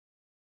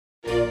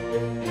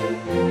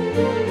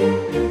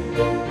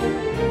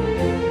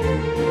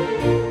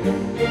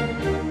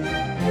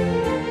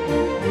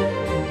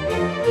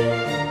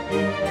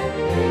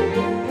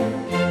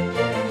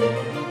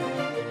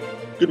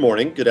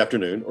morning, good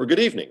afternoon, or good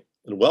evening,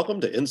 and welcome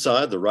to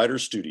Inside the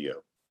Writer's Studio,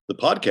 the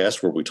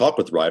podcast where we talk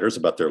with writers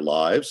about their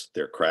lives,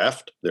 their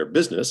craft, their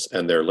business,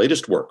 and their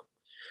latest work.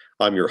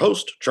 I'm your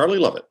host, Charlie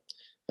Lovett,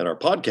 and our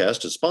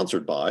podcast is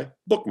sponsored by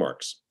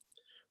Bookmarks.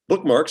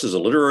 Bookmarks is a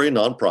literary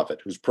nonprofit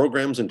whose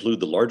programs include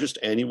the largest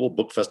annual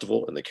book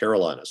festival in the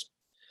Carolinas.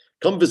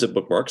 Come visit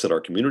Bookmarks at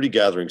our community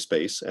gathering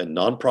space and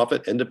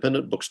nonprofit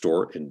independent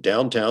bookstore in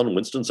downtown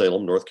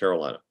Winston-Salem, North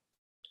Carolina.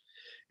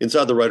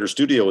 Inside the Writer's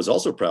Studio is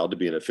also proud to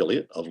be an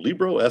affiliate of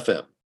Libro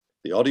FM,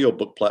 the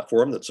audiobook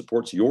platform that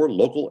supports your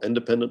local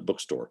independent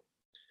bookstore.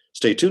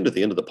 Stay tuned at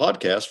the end of the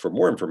podcast for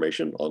more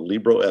information on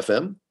Libro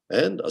FM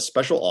and a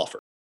special offer.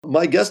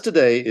 My guest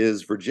today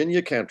is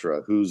Virginia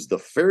Kantra, whose The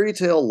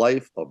Fairytale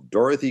Life of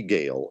Dorothy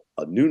Gale,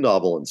 a new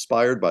novel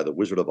inspired by The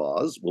Wizard of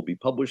Oz, will be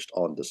published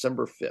on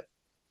December 5th.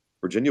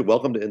 Virginia,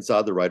 welcome to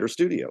Inside the Writer's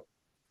Studio.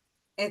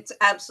 It's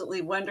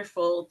absolutely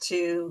wonderful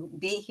to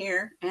be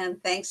here, and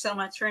thanks so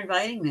much for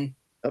inviting me.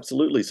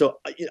 Absolutely. So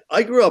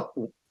I grew up,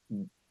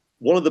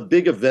 one of the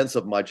big events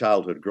of my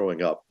childhood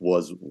growing up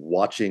was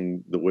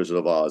watching The Wizard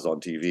of Oz on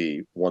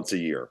TV once a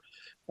year.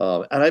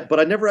 But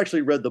I never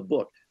actually read the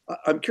book.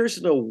 I'm curious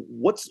to know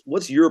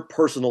what's your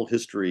personal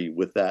history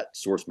with that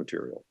source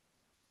material?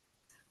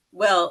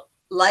 Well,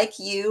 like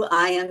you,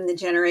 I am the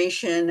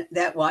generation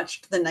that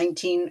watched the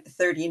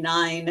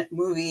 1939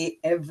 movie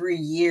every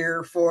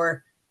year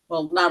for,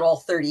 well, not all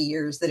 30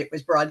 years that it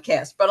was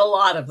broadcast, but a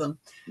lot of them.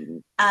 Mm-hmm.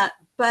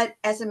 But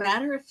as a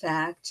matter of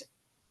fact,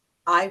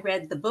 I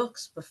read the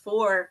books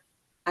before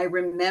I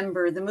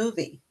remember the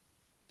movie.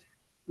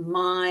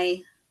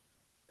 My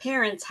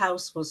parents'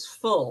 house was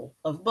full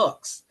of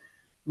books.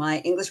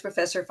 My English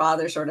professor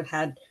father sort of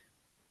had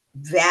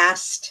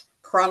vast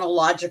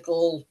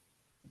chronological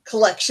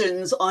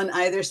collections on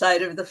either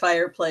side of the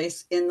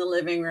fireplace in the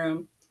living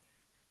room.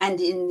 And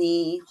in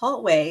the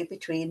hallway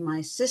between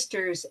my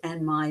sisters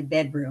and my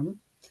bedroom,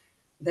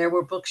 there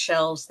were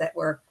bookshelves that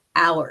were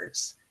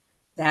ours,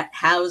 that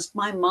housed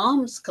my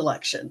mom's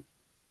collection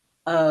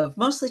of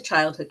mostly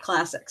childhood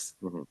classics.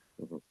 Mm-hmm,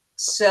 mm-hmm.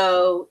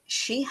 So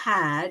she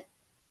had,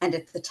 and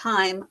at the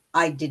time,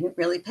 I didn't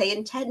really pay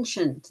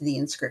attention to the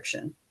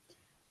inscription.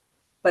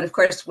 But of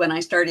course, when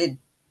I started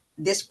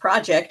this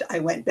project, I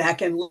went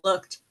back and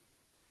looked.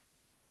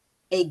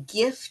 A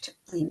gift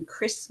in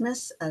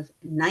Christmas of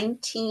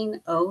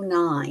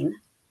 1909,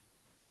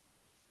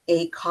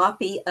 a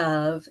copy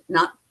of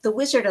not The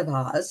Wizard of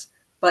Oz,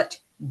 but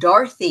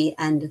Dorothy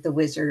and the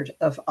Wizard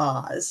of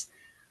Oz.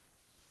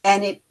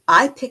 And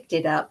I picked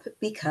it up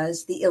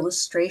because the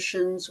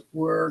illustrations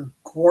were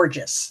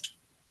gorgeous.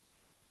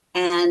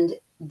 And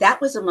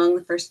that was among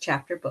the first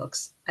chapter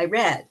books I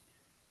read.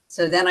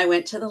 So then I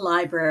went to the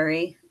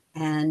library,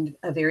 and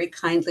a very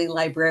kindly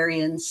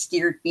librarian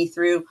steered me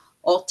through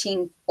all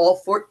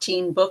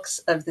 14 books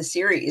of the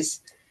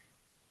series.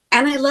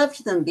 And I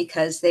loved them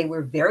because they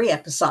were very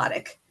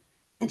episodic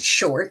and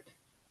short,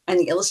 and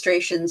the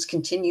illustrations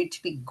continued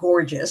to be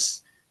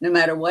gorgeous, no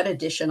matter what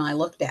edition I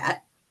looked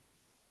at.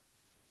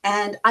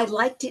 And I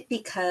liked it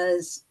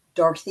because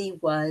Dorothy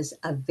was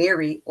a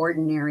very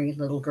ordinary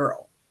little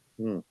girl.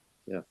 Yeah.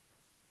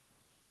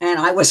 And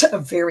I was a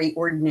very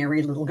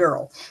ordinary little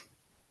girl.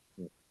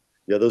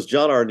 Yeah, those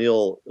John R.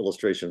 Neal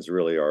illustrations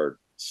really are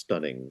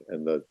stunning.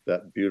 And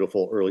that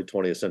beautiful early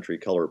 20th century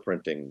color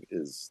printing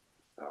is,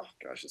 oh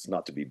gosh, it's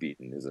not to be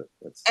beaten, is it?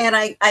 And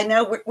I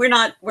know we're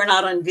not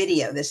on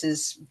video. This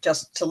is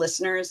just to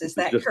listeners. Is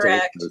that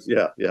correct?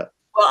 Yeah.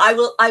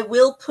 Well, I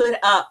will put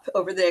up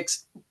over the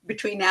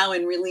between now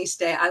and release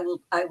day. I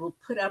will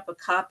put up a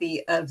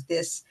copy of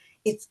this.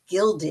 It's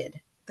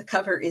gilded. The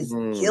cover is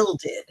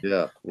gilded.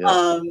 Yeah.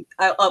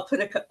 I'll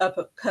put up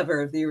a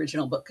cover of the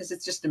original book because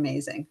it's just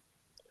amazing.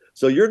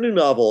 So your new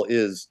novel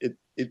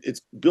it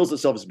bills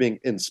itself as being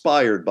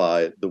inspired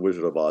by The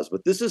Wizard of Oz,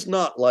 but this is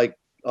not like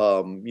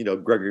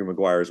Gregory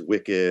Maguire's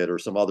Wicked or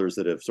some others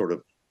that have sort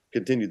of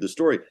continued the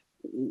story.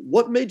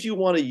 What made you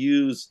want to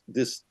use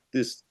this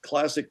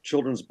classic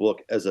children's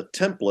book as a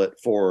template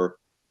for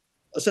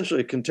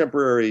essentially a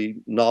contemporary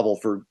novel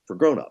for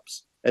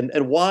grown-ups?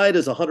 And why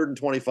does a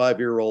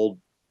 125-year-old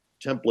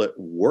template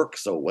work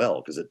so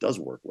well? Because it does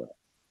work well.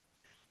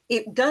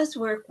 It does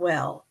work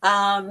well.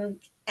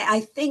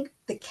 I think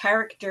the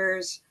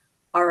characters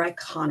are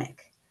iconic.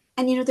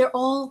 And, they're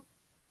all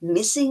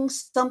missing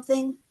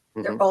something.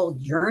 Mm-hmm. They're all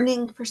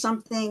yearning for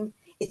something.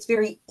 It's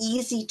very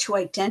easy to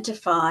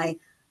identify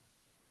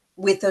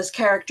with those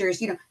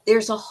characters.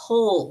 There's a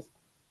hole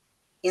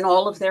in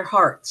all of their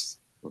hearts.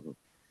 Mm-hmm.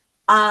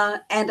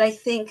 And I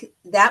think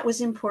that was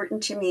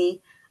important to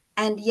me.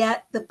 And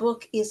yet the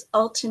book is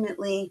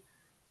ultimately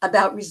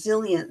about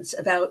resilience,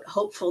 about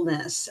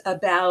hopefulness,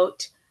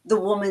 about the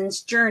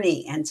woman's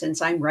journey. And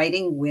since I'm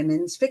writing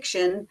women's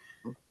fiction,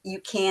 you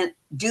can't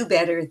do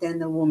better than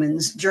the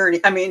woman's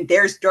journey. I mean,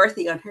 there's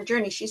Dorothy on her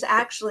journey. She's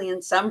actually,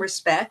 in some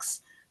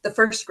respects, the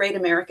first great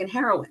American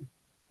heroine.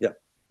 Yeah.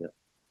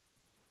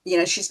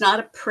 She's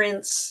not a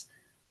prince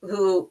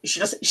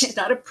she's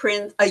not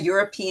a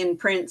European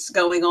prince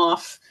going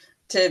off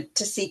to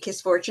seek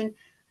his fortune.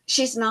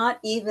 She's not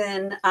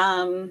even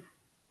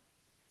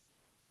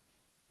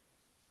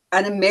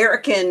an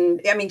American.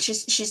 I mean,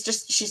 she's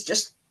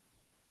just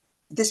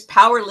this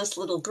powerless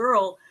little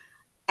girl,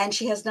 and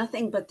she has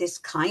nothing but this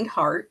kind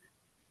heart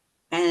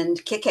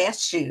and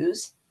kick-ass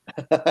shoes.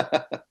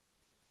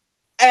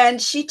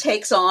 And she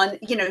takes on,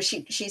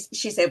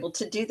 she's able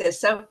to do this.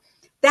 So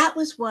that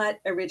was what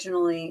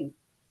originally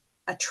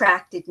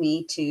attracted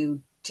me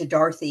to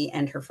Dorothy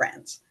and her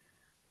friends.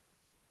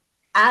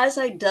 As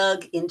I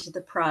dug into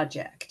the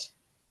project,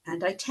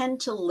 and I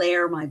tend to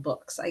layer my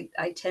books,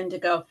 I tend to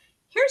go,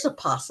 here's a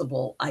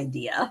possible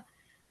idea,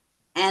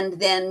 and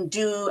then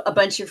do a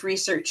bunch of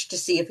research to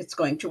see if it's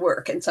going to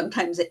work. And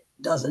sometimes it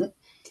doesn't.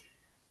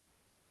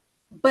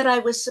 But I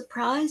was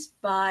surprised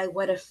by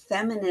what a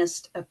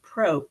feminist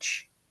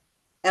approach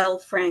L.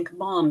 Frank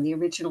Baum, the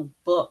original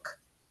book,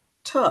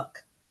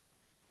 took.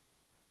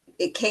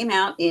 It came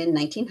out in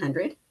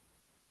 1900.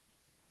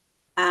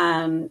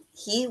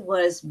 He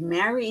was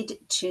married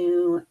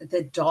to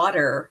the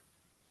daughter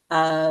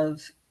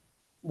of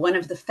one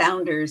of the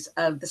founders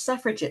of the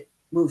suffragette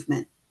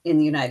movement in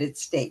the United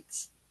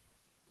States.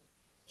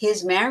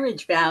 His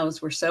marriage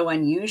vows were so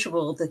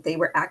unusual that they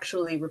were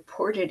actually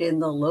reported in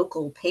the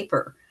local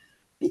paper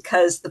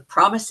because the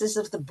promises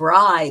of the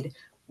bride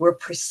were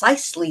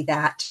precisely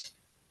that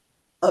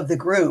of the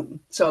groom.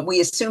 So we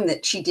assume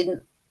that she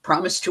didn't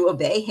promise to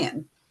obey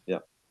him. Yeah.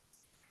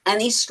 And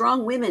these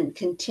strong women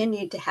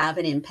continued to have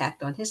an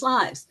impact on his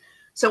lives.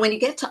 So when you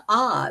get to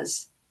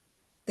Oz,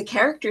 the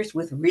characters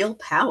with real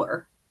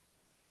power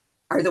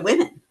are the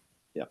women.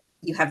 Yeah.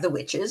 You have the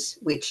witches,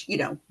 which,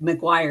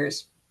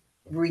 Maguire's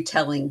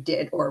retelling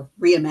did, or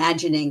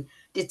reimagining,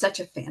 did such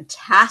a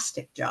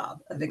fantastic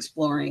job of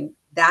exploring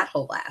that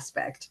whole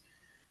aspect.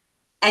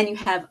 And you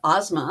have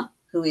Ozma,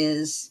 who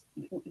is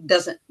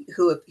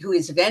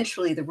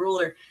eventually the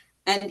ruler,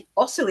 and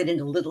also in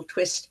a little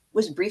twist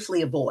was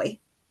briefly a boy.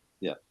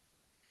 Yeah.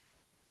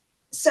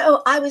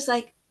 So I was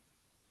like,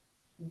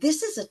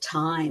 this is a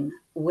time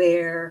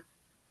where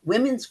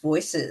women's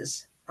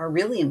voices are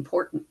really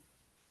important,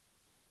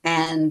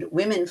 and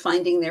women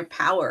finding their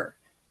power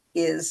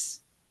is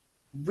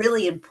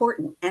really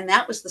important. And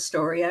that was the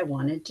story I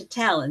wanted to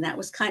tell. And that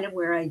was kind of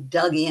where I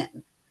dug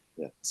in.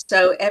 Yeah.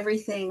 So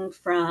everything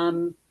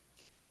from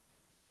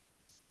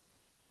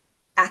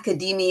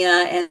academia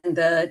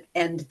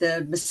and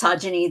the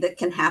misogyny that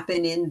can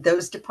happen in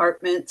those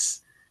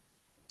departments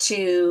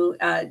to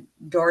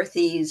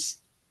Dorothy's,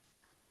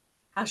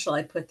 how shall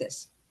I put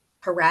this,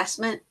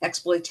 harassment,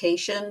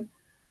 exploitation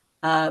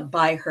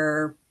by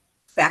her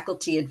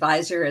faculty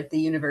advisor at the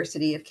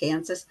University of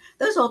Kansas.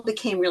 Those all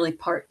became really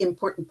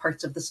important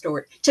parts of the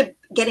story, to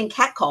getting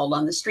catcalled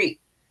on the street,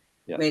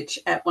 yeah, which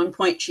at one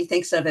point she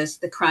thinks of as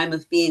the crime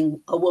of being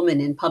a woman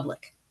in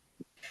public.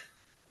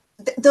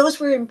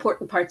 Those were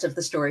important parts of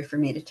the story for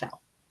me to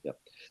tell. Yep.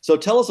 So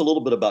tell us a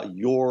little bit about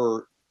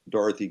your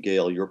Dorothy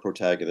Gale, your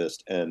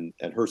protagonist, and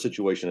her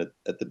situation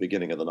at the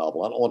beginning of the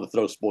novel. I don't want to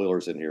throw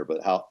spoilers in here,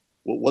 but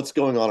what's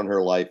going on in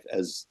her life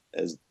as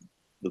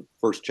the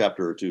first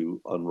chapter or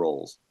two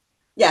unrolls?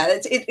 Yeah,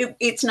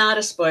 it's not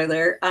a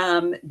spoiler.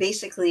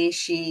 Basically,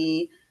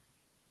 she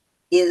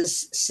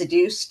is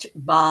seduced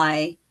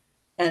by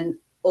an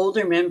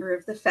older member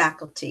of the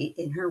faculty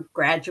in her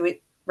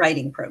graduate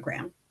writing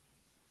program,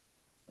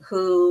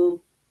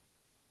 who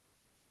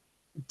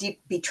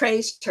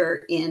betrays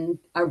her in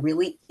a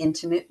really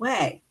intimate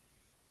way.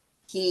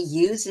 He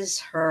uses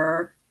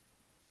her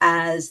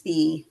as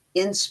the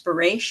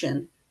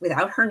inspiration,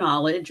 without her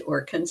knowledge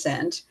or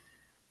consent,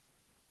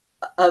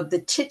 of the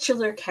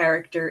titular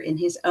character in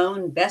his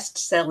own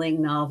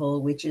best-selling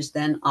novel, which is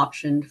then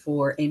optioned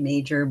for a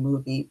major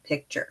movie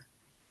picture.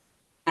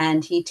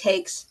 And he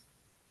takes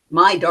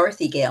my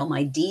Dorothy Gale,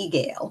 my D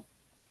Gale,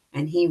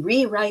 and he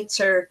rewrites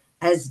her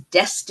as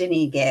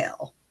Destiny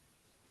Gale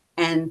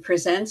and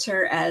presents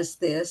her as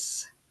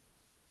this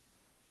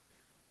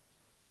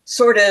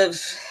sort of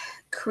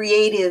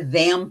creative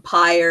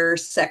vampire,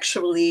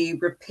 sexually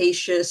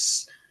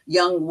rapacious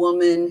young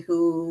woman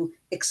who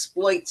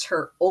exploits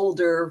her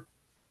older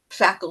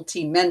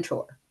faculty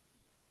mentor.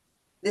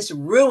 This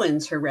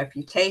ruins her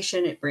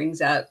reputation. It brings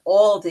out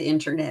all the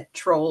internet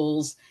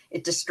trolls.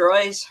 It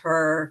destroys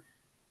her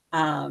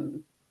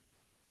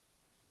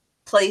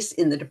place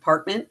in the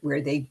department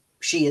where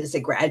she is a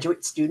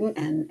graduate student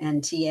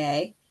and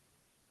TA.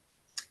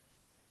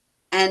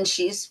 And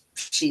she's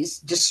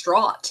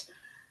distraught.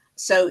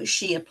 So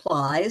she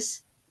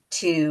applies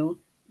to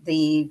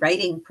the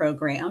writing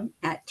program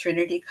at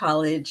Trinity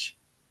College,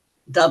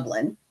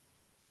 Dublin,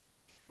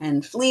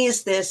 and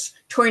flees this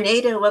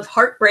tornado of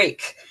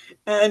heartbreak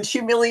and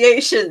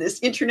humiliation, this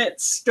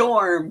internet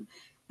storm,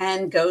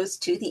 and goes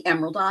to the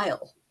Emerald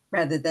Isle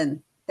rather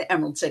than the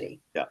Emerald City.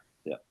 Yeah,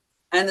 yeah.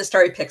 And the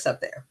story picks up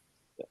there.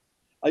 Yeah.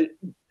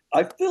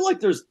 I feel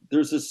like there's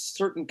a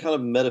certain kind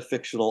of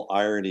metafictional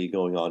irony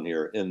going on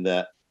here, in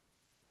that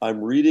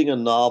I'm reading a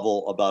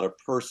novel about a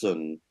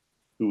person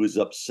who is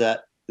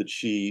upset that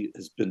she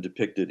has been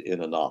depicted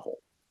in a novel.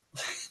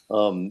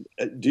 Do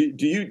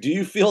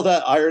you feel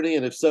that irony?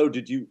 And if so,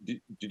 did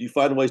you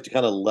find ways to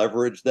kind of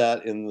leverage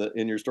that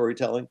in your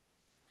storytelling?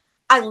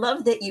 I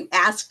love that you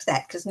asked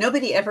that, because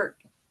nobody ever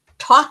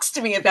talks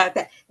to me about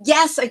that.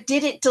 Yes, I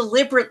did it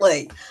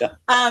deliberately. Yeah.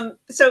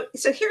 So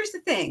here's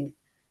the thing.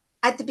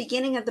 At the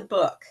beginning of the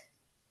book,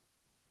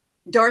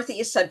 Dorothy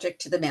is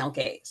subject to the male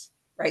gaze,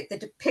 right? The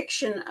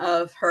depiction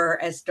of her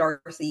as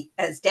Dorothy,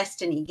 as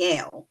Destiny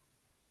Gale,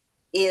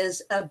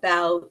 is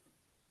about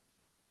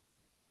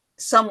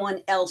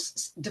someone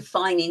else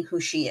defining who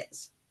she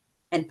is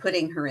and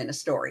putting her in a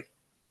story.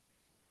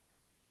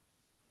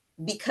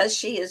 Because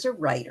she is a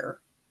writer,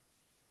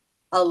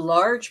 a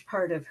large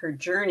part of her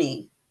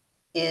journey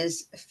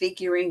is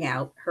figuring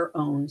out her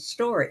own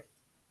story.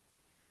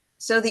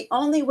 So the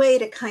only way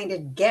to kind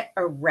of get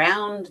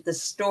around the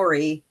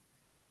story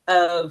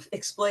of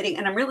exploiting,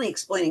 and I'm really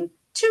exploiting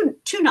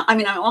I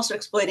mean, I'm also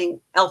exploiting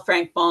L.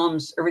 Frank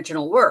Baum's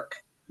original work.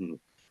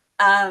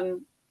 Mm-hmm.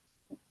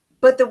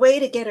 But the way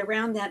to get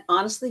around that,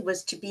 honestly,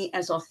 was to be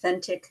as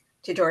authentic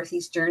to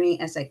Dorothy's journey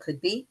as I could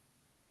be.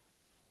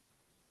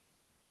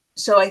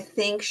 So I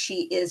think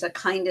she is a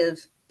kind of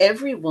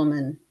every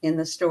woman in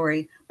the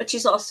story, but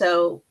she's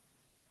also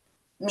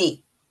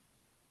me.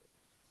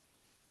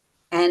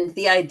 And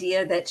the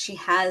idea that she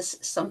has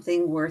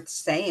something worth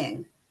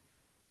saying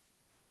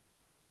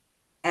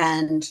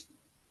and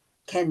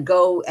can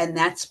go, and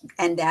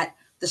that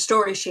the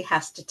story she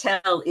has to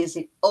tell is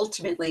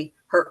ultimately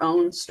her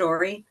own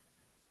story,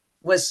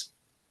 was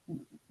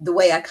the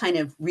way I kind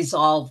of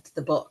resolved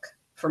the book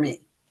for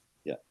me.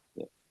 Yeah.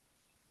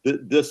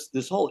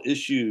 This whole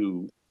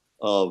issue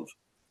of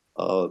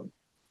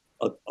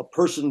a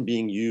person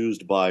being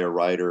used by a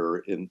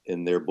writer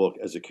in their book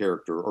as a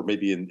character, or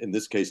maybe in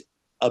this case,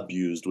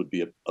 abused would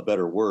be a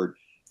better word,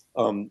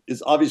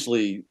 is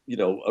obviously,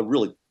 a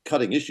really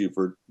cutting issue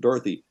for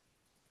Dorothy.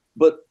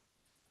 But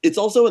it's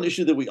also an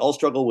issue that we all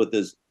struggle with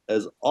as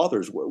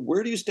authors.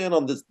 Where do you stand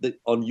on this,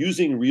 on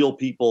using real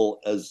people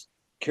as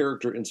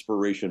character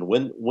inspiration?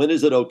 When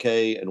is it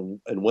okay, and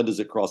when does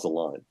it cross a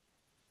line?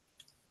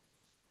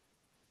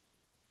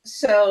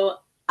 So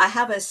I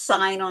have a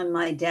sign on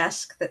my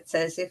desk that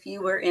says, if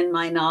you were in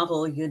my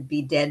novel, you'd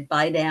be dead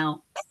by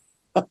now.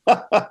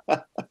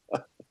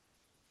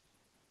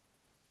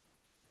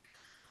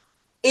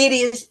 It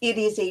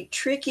is a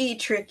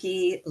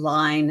tricky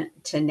line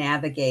to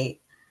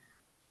navigate,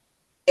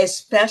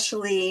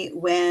 especially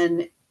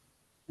when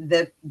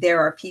there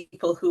are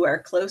people who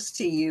are close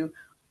to you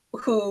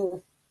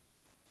who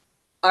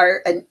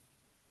are an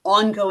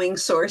ongoing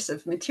source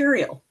of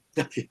material.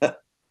 Yeah.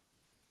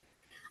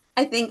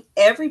 I think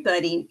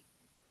everybody,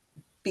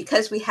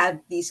 because we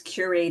have these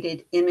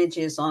curated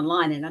images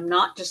online, and I'm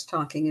not just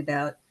talking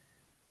about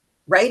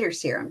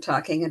writers here, I'm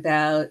talking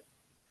about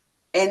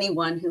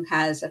anyone who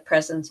has a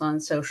presence on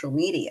social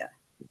media.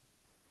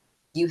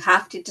 You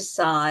have to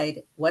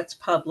decide what's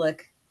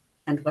public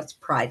and what's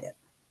private.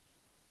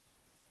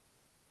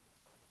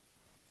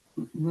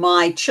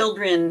 My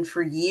children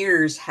for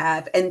years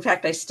have, in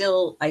fact, I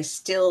still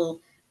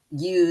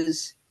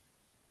use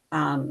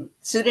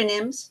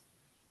pseudonyms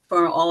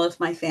for all of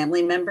my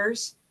family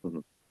members. Mm-hmm.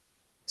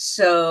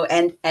 So,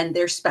 and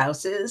their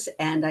spouses,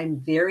 and I'm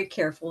very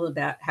careful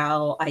about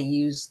how I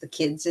use the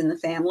kids in the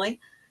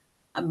family.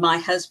 My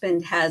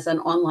husband has an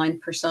online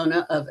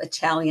persona of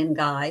Italian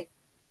guy.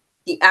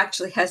 He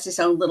actually has his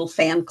own little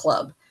fan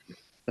club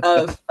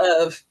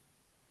of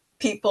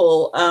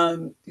people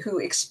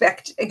who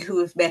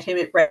have met him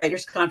at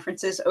writers'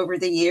 conferences over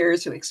the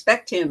years, who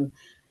expect him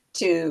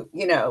to,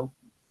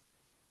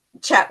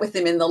 chat with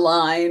them in the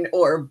line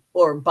or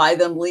buy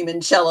them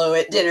limoncello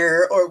at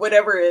dinner or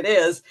whatever it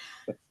is.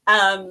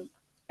 And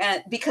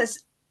because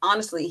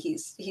honestly,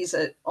 he's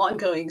an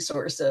ongoing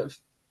source of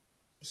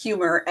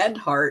humor and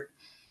heart.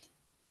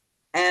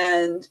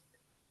 And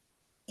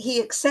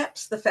he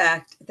accepts the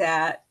fact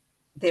that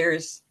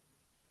there's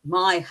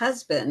my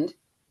husband,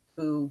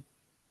 who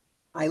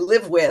I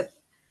live with,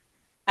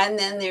 and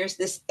then there's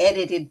this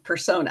edited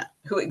persona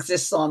who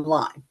exists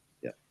online.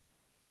 Yeah.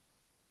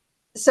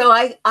 So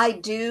I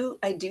do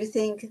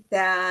think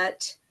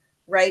that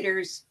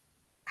writers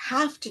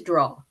have to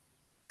draw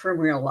from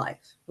real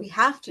life. We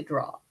have to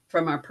draw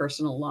from our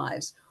personal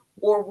lives,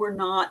 or we're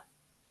not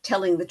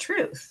telling the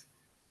truth.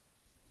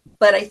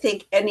 But I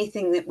think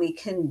anything that we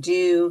can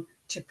do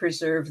to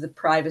preserve the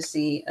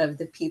privacy of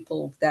the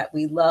people that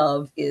we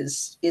love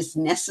is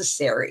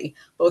necessary,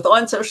 both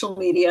on social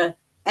media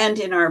and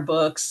in our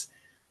books.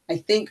 I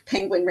think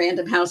Penguin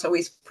Random House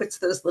always puts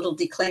those little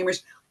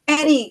declaimers.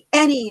 Any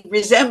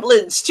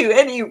resemblance to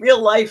any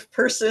real life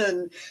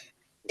person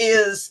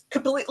is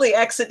completely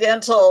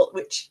accidental,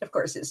 which of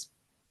course is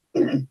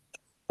a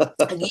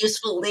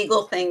useful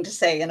legal thing to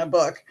say in a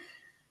book.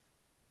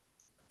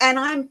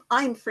 And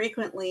I'm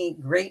frequently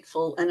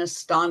grateful and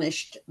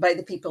astonished by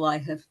the people I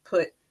have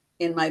put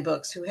in my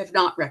books who have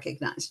not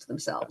recognized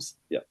themselves.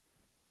 Yeah.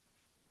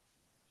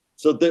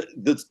 So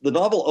the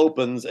novel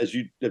opens, as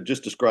you have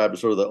just described,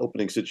 sort of the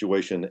opening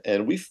situation,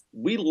 and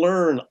we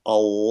learn a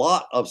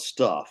lot of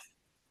stuff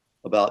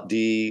about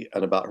Dee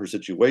and about her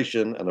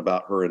situation and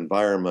about her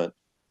environment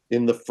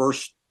even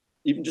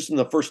just in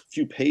the first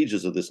few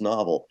pages of this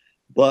novel.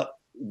 But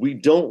we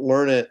don't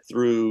learn it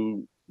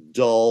through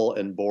dull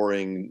and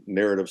boring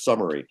narrative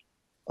summary.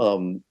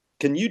 Can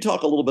you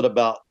talk a little bit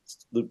about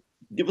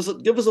give us a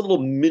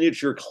little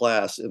miniature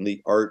class in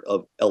the art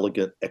of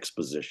elegant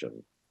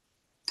exposition?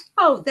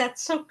 Oh,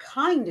 that's so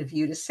kind of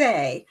you to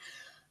say.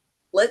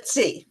 Let's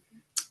see.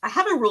 I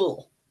have a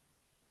rule.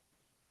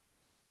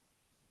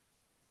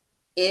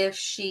 If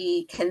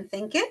she can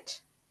think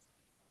it,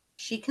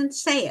 she can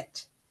say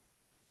it.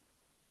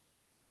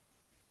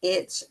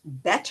 It's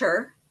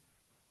better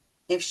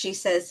if she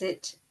says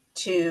it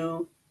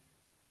to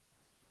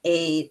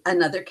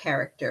another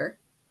character,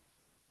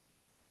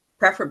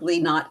 preferably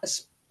not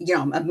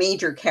a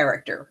major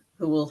character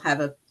who will have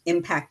an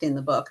impact in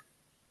the book.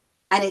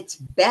 And it's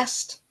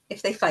best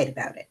if they fight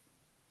about it.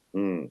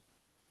 Mm.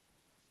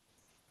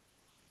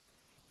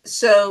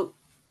 So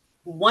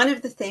one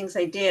of the things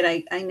I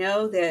did, I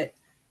know that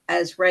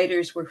as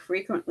writers, we're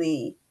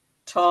frequently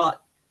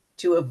taught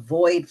to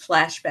avoid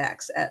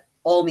flashbacks at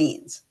all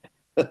means.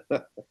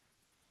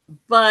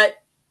 But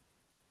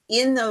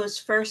in those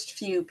first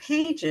few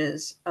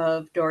pages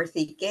of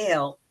Dorothy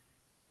Gale,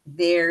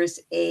 there's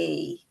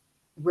a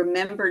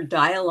remembered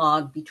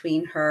dialogue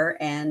between her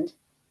and,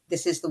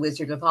 this is the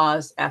Wizard of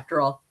Oz, after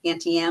all,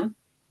 Auntie M.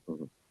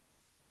 Mm-hmm.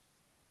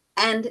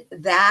 And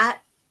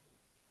that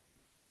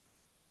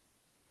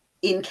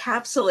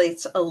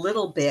encapsulates a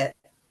little bit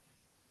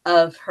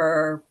of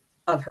her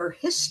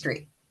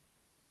history.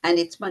 And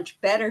it's much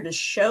better to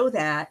show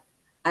that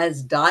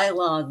as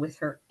dialogue with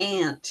her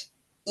aunt,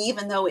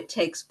 even though it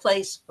takes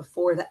place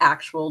before the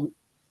actual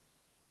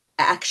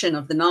action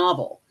of the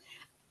novel.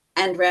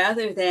 And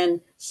rather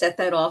than set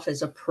that off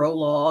as a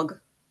prologue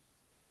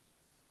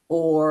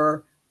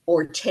or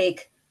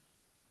take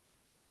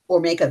or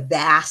make a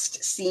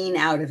vast scene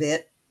out of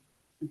it,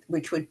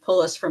 which would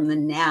pull us from the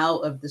now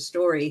of the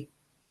story,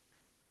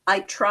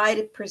 I try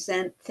to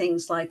present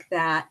things like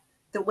that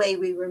the way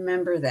we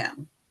remember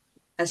them,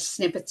 as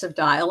snippets of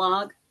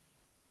dialogue,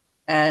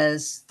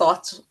 as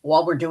thoughts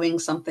while we're doing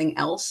something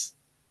else.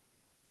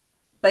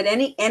 But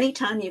any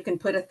time you can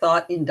put a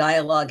thought in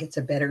dialogue, it's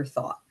a better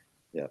thought.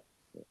 Yeah.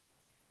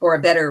 Or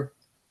a better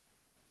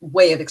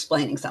way of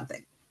explaining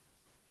something.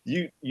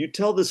 You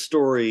tell this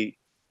story.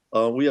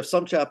 We have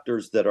some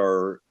chapters that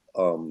are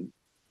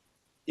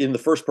in the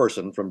first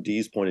person from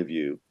Dee's point of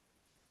view,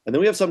 and then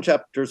we have some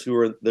chapters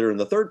that are in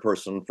the third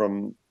person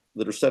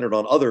that are centered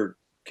on other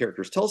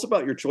characters. Tell us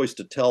about your choice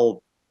to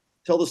tell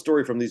the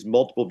story from these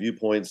multiple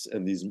viewpoints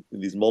and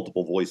these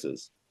multiple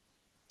voices.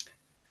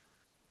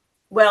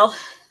 Well,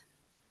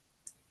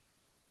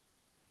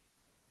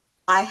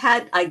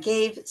 I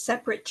gave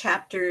separate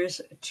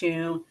chapters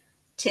to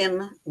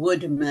Tim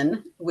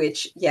Woodman,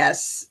 which,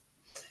 yes,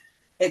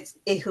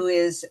 who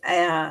is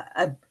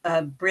a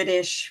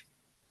British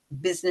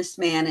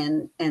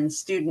businessman and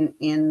student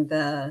in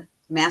the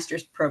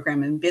master's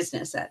program in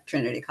business at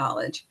Trinity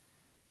College,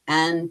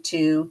 and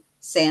to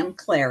Sam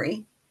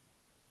Clary,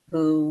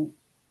 who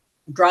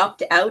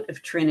dropped out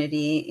of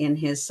Trinity in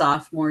his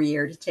sophomore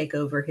year to take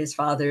over his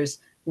father's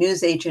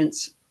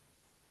newsagent's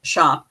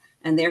shop,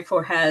 and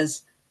therefore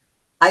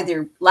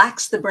either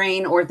lacks the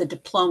brain or the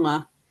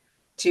diploma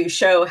to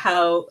show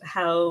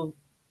how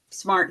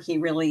smart he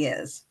really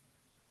is.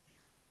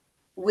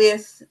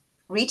 With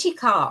Riti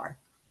Kaur,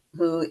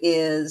 who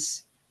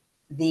is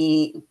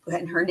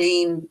and her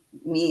name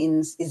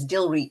is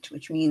Dilreet,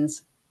 which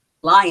means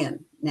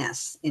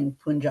lioness in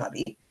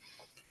Punjabi.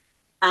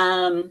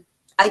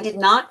 I did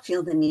not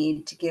feel the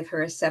need to give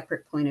her a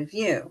separate point of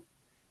view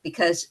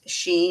because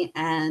she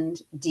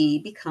and Dee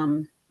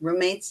become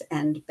roommates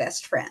and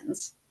best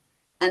friends.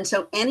 And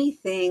so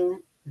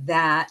anything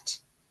that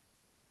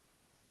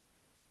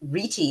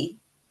Riti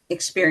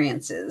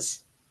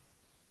experiences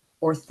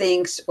or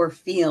thinks or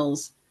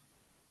feels,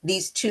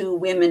 these two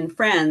women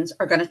friends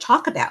are going to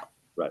talk about.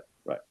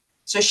 Right.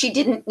 So she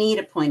didn't need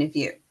a point of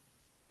view.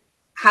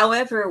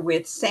 However,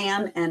 with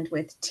Sam and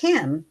with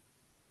Tim,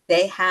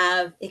 they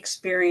have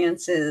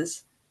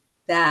experiences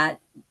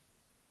that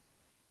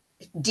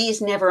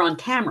Dee's never on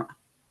camera.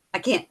 I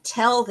can't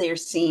tell their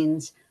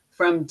scenes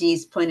from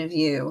Dee's point of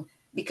view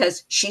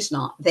because she's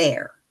not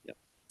there. Yep.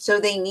 So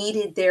they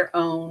needed their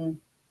own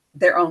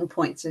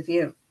points of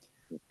view.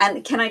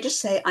 And can I just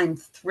say, I'm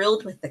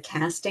thrilled with the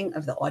casting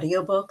of the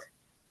audiobook.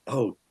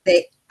 Oh,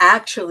 they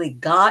actually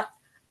got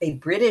a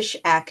British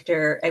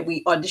actor, and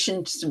we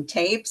auditioned some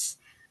tapes,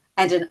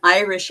 and an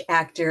Irish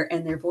actor,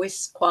 and their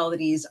voice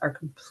qualities are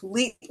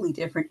completely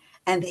different,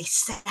 and they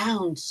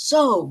sound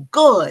so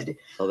good.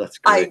 Oh, that's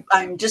great.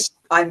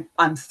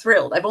 I'm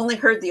thrilled. I've only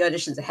heard the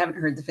auditions. I haven't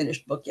heard the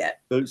finished book yet.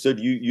 So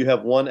you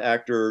have one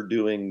actor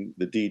doing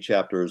the D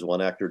chapters,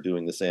 one actor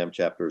doing the Sam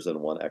chapters, and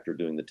one actor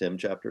doing the Tim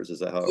chapters. Is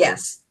that how it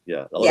works?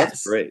 Yeah. Oh, yes.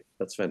 That's great.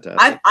 That's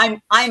fantastic.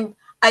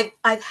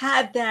 I've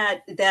had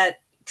that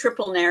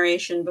triple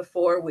narration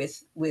before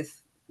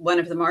with one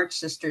of the March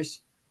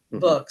sisters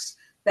books.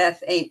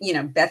 Beth,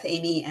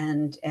 Amy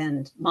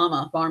and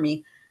Mama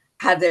Barmy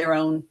have their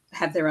own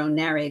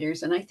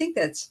narrators, and I think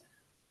that's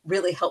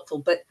really helpful.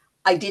 But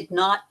I did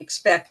not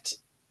expect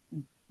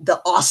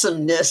the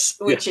awesomeness,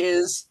 which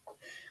is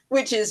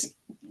which is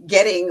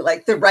getting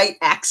like the right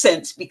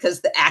accents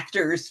because the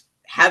actors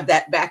have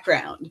that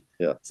background.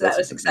 Yeah, so that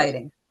was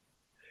exciting.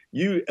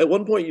 You at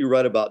one point you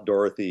write about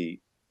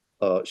Dorothy.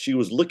 She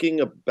was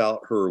looking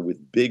about her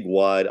with big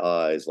wide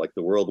eyes, like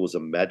the world was a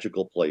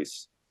magical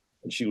place,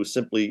 and she was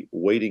simply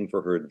waiting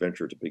for her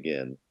adventure to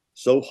begin.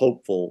 So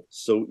hopeful,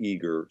 so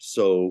eager,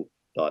 so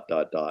dot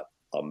dot dot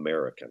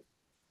American.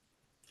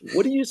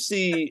 What do you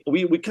see?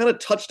 We kind of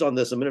touched on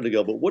this a minute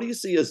ago, but what do you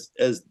see as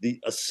the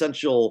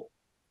essential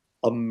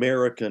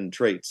American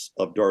traits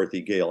of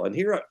Dorothy Gale? And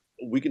here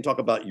we can talk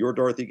about your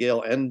Dorothy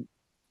Gale and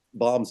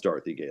Baum's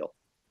Dorothy Gale.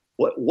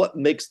 What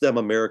makes them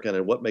American,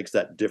 and what makes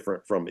that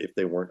different from if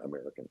they weren't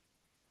American?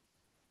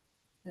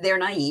 They're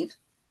naive.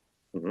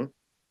 Mm-hmm.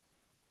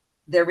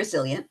 They're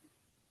resilient.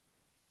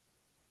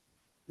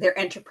 They're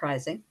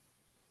enterprising.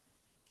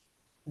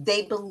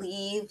 They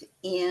believe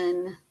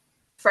in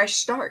fresh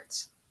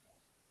starts.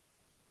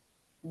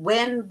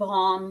 When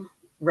Baum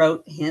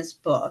wrote his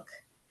book,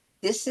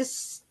 this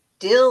is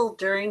still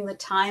during the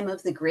time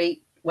of the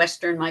Great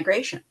Western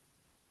Migration.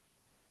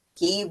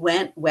 He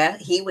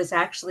was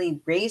actually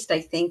raised, I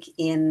think,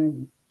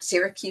 in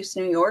Syracuse,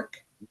 New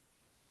York,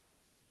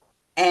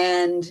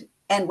 and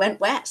went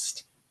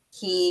west.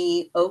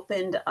 He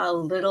opened a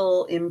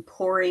little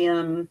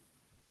emporium,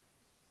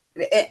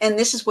 and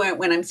this is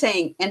when I'm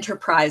saying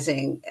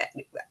enterprising,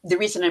 the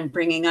reason I'm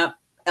bringing up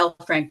L.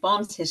 Frank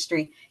Baum's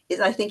history is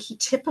I think he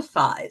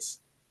typifies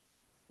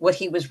what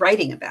he was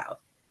writing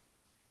about.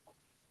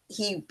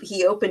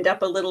 He opened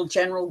up a little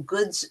general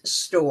goods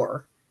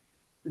store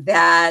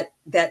that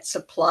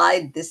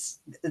supplied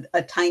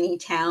a tiny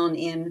town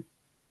in,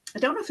 I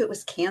don't know if it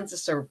was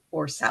Kansas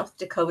or South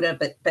Dakota,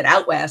 but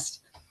out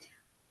west.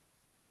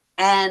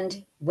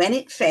 And when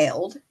it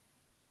failed,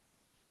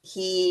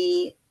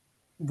 he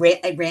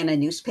ran a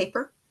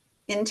newspaper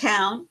in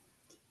town.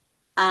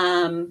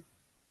 And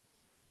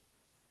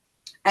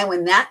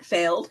when that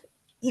failed,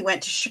 he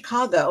went to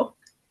Chicago.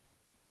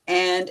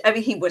 And I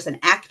mean, he was an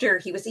actor.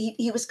 He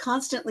was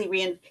constantly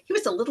he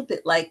was a little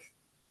bit like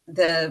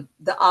the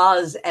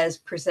Oz as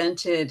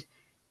presented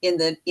in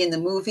the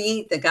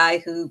movie, the guy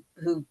who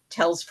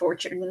tells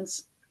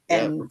fortunes.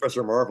 And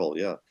Professor Marvel.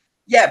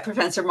 Yeah,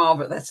 Professor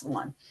Marvel. That's the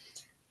one.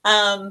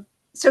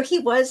 So he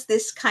was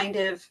this kind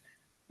of,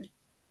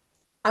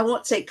 I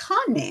won't say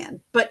con man,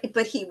 but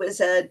he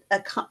was a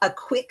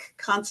quick,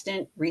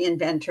 constant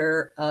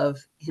reinventor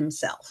of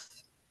himself.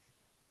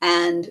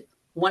 And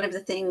one of the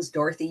things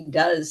Dorothy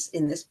does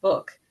in this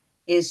book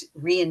is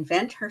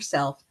reinvent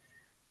herself.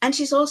 And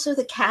she's also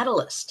the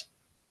catalyst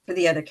for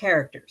the other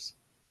characters.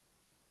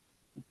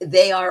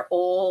 They are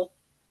all,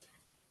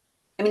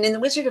 I mean, in The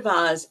Wizard of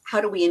Oz, how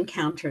do we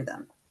encounter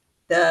them?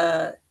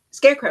 The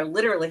Scarecrow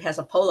literally has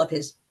a pole up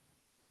his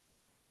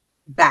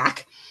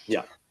back.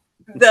 Yeah.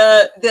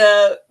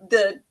 The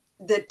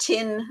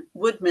Tin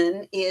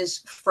Woodman is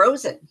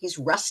frozen. He's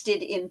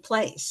rusted in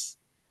place.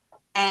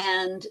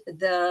 And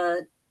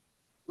the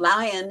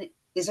Lion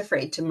is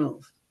afraid to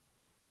move.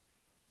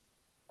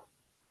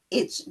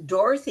 It's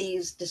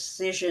Dorothy's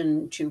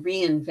decision to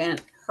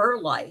reinvent her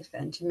life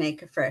and to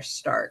make a fresh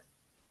start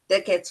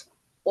that gets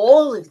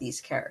all of these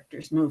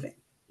characters moving.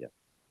 Yeah.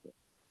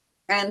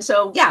 And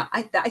so, yeah,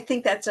 I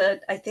think that's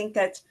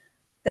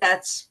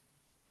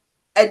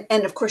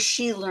and of course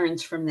she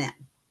learns from them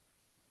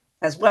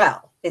as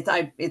well.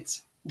 I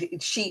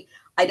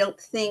don't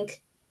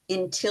think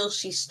until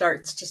she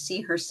starts to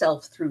see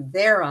herself through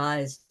their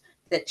eyes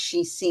that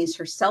she sees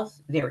herself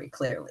very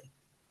clearly,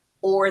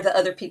 or the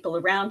other people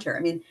around her. I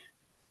mean,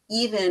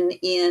 even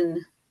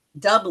in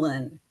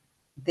Dublin,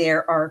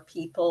 there are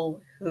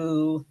people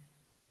who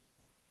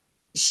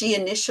she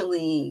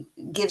initially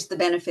gives the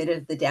benefit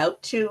of the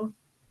doubt to,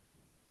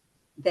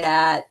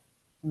 that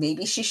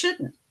maybe she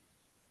shouldn't.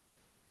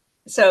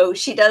 So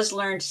she does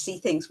learn to see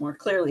things more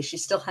clearly. She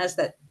still has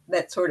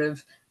that sort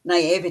of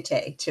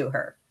naivete to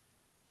her.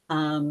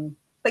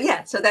 But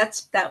yeah, so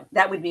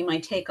that would be my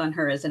take on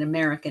her as an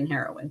American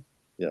heroine.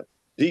 Yeah.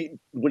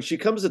 When she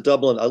comes to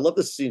Dublin, I love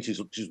this scene.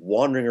 She's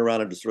wandering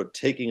around and just sort of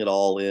taking it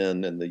all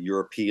in, and the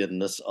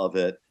Europeanness of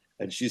it.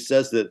 And she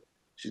says that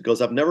she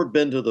goes, "I've never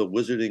been to the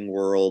Wizarding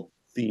World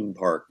theme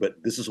park, but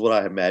this is what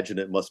I imagine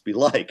it must be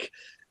like."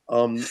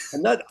 And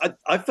that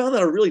I found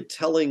that a really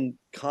telling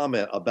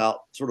comment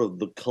about sort of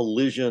the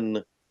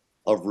collision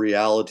of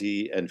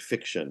reality and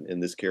fiction in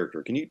this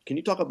character. Can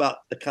you talk about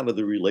the kind of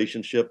the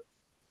relationship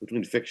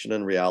between fiction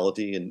and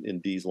reality in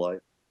Dee's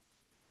life?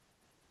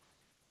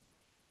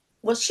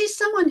 Well, she's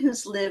someone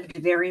who's lived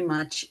very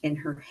much in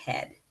her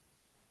head.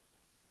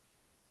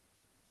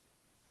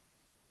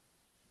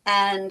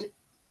 And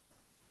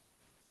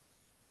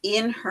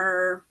in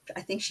her,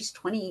 I think she's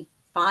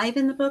 25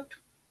 in the book,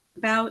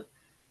 about,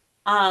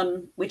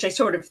 which I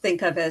sort of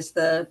think of as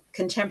the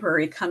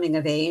contemporary coming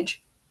of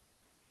age.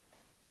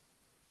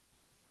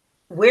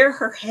 Where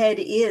her head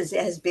is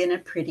has been a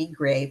pretty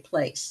gray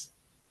place.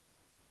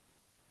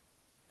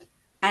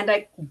 And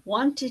I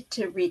wanted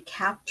to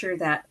recapture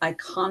that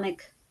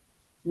iconic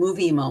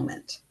movie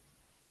moment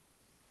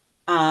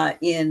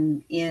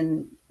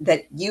in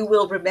that you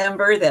will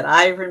remember, that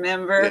I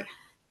remember,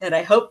 that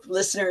I hope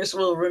listeners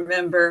will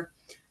remember,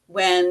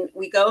 when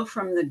we go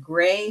from the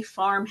gray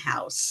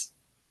farmhouse,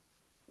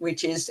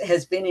 which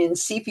has been in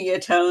sepia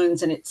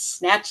tones, and it's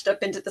snatched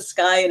up into the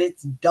sky and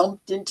it's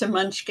dumped into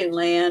Munchkin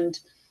Land,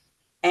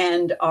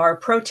 and our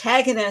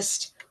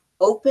protagonist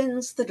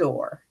opens the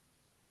door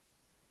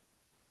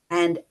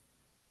and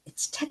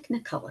it's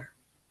Technicolor,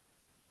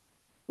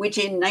 which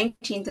in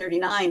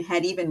 1939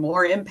 had even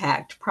more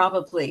impact,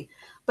 probably.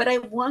 But I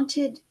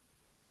wanted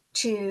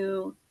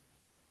to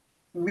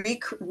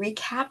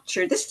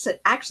recapture. This is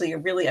actually a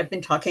really, I've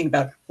been talking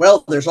about,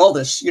 well, there's all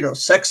this,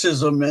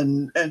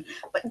 sexism,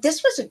 but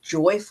this was a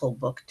joyful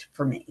book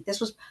for me.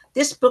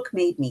 This book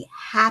made me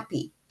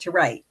happy to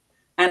write.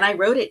 And I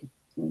wrote it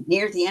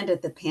near the end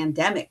of the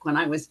pandemic when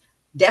I was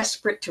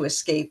desperate to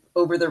escape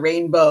over the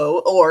rainbow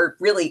or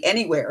really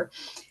anywhere.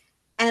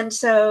 And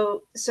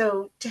so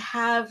to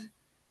have,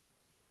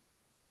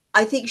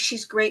 I think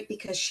she's great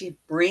because she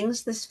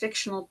brings this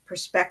fictional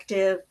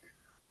perspective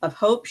of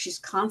hope. She's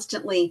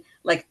constantly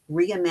like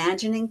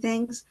reimagining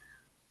things.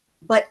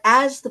 But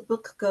as the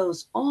book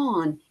goes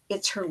on,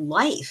 it's her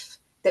life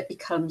that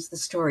becomes the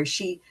story.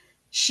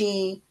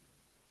 She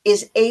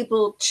is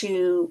able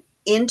to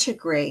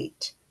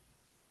integrate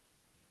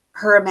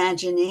her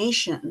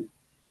imagination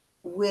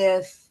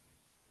with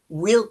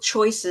real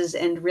choices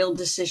and real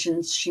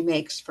decisions she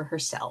makes for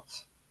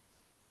herself.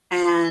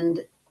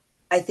 And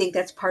I think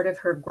that's part of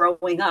her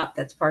growing up.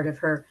 That's part of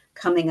her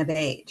coming of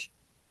age.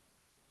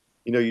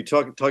 You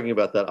talking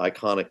about that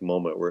iconic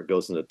moment where it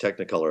goes into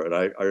Technicolor, and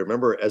I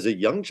remember as a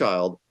young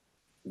child,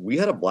 we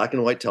had a black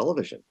and white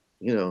television.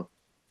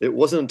 It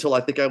wasn't until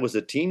I think I was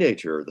a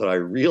teenager that I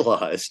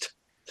realized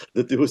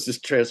that there was this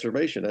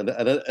transformation, and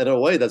in a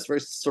way, that's very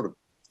sort of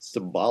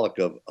symbolic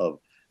of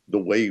the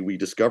way we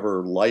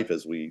discover life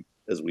as we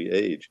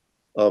age.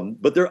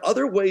 But there are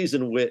other ways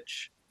in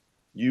which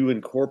you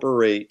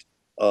incorporate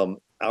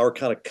our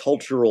kind of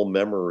cultural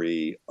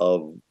memory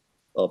of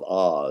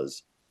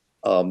Oz.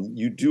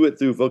 You do it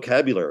through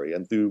vocabulary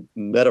and through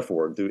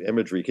metaphor and through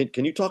imagery.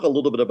 Can you talk a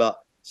little bit about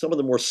some of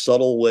the more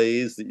subtle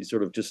ways that you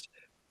sort of just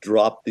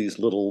drop these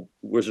little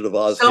Wizard of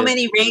Oz so hints?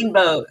 many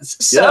rainbows,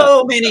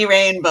 so many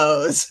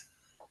rainbows.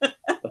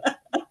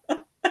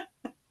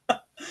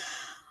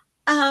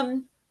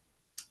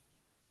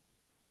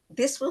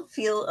 This will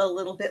feel a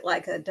little bit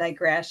like a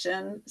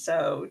digression,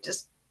 so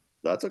just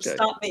that's okay.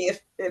 Stop me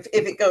if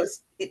it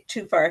goes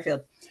too far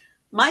afield.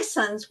 My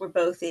sons were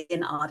both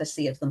in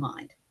Odyssey of the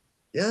Mind.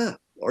 Yeah,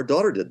 our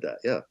daughter did that.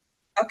 Yeah.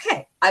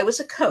 Okay, I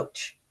was a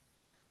coach.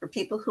 For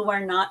people who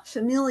are not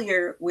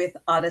familiar with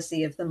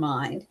Odyssey of the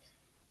Mind,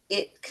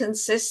 it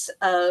consists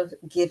of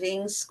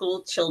giving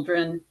school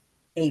children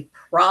a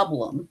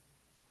problem,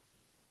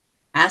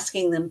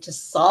 asking them to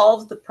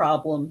solve the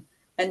problem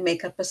and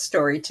make up a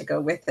story to go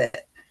with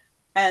it.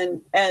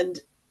 And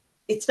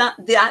it's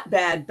not that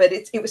bad, but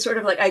it was sort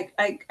of like,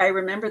 I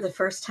remember the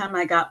first time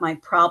I got my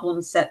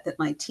problem set that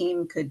my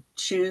team could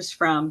choose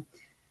from.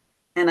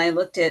 And I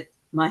looked at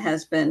my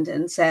husband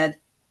and said,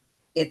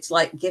 it's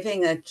like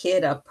giving a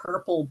kid a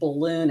purple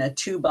balloon, a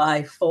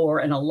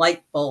 2x4, and a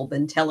light bulb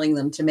and telling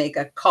them to make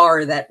a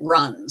car that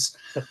runs.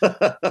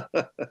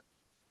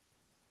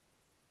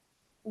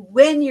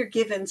 When you're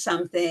given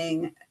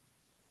something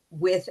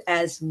with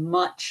as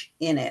much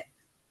in it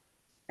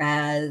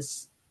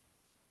as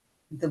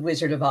the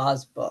Wizard of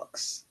Oz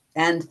books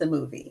and the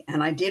movie,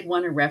 and I did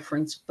want to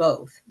reference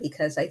both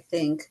because I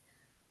think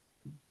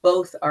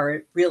both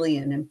are really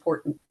an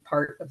important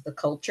part of the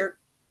culture.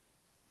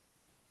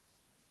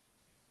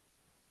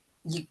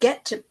 You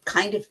get to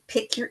kind of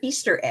pick your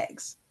Easter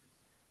eggs.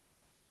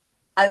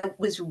 It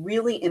was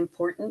really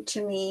important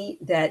to me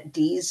that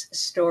Dee's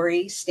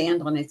story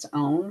stand on its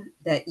own,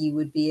 that you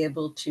would be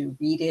able to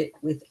read it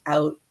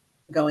without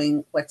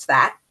going, what's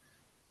that?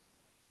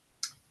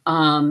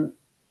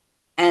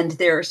 And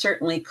there are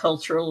certainly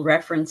cultural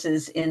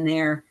references in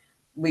there.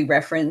 We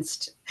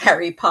referenced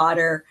Harry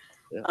Potter.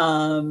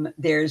 Yeah.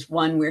 There's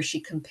one where she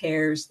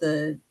compares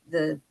the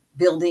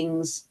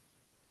buildings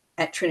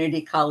at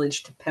Trinity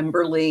College to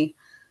Pemberley.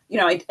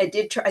 I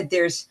did try,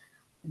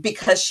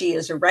 because she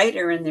is a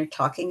writer and they're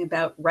talking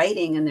about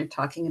writing and they're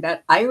talking about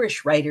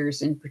Irish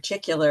writers in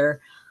particular.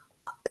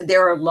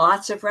 There are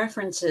lots of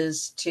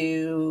references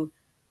to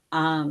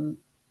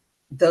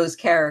those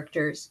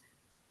characters.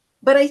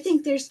 But I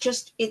think there's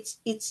just, it's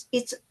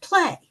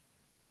play.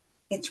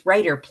 It's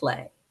writer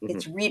play. Mm-hmm.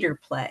 It's reader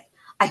play.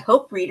 I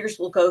hope readers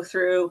will go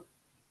through,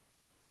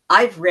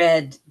 I've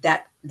read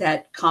that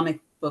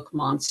comic book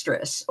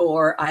Monstrous,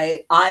 or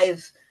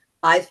I've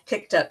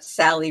picked up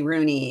Sally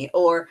Rooney,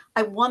 or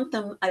I want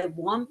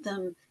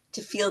them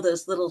to feel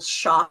those little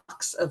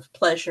shocks of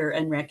pleasure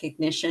and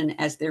recognition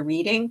as they're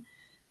reading.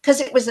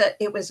 Because it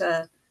was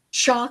a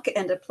shock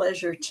and a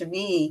pleasure to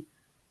me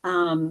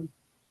to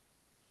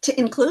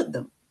include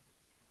them.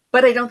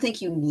 But I don't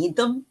think you need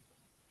them.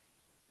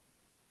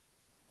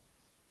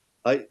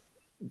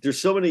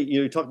 There's so many,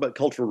 you talk about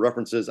cultural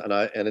references,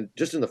 and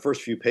just in the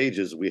first few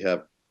pages, we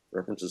have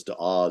references to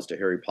Oz, to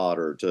Harry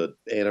Potter, to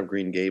Anne of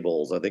Green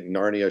Gables. I think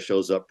Narnia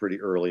shows up pretty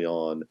early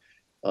on.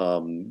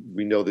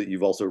 We know that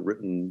you've also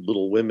written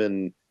Little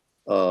Women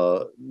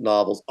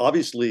novels.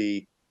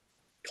 Obviously,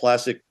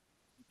 classic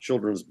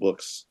children's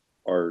books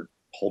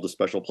hold a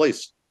special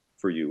place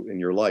for you in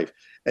your life.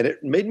 And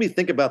it made me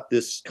think about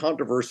this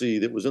controversy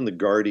that was in The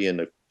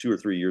Guardian 2 or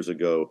 3 years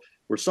ago,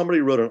 where somebody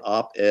wrote an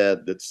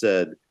op-ed that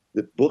said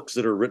that books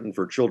that are written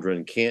for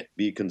children can't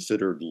be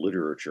considered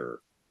literature.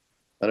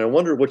 And I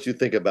wonder what you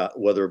think about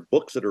whether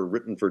books that are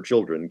written for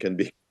children can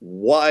be,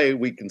 why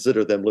we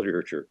consider them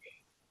literature.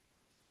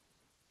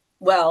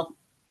 Well,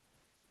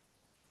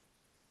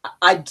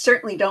 I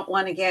certainly don't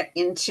want to get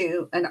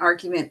into an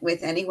argument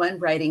with anyone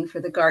writing for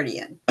The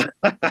Guardian.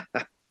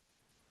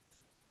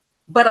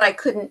 But I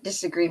couldn't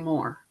disagree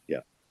more.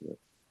 Yeah.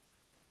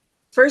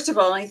 First of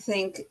all, I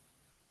think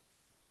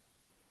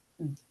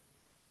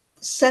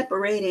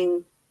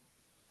separating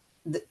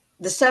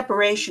the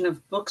separation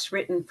of books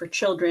written for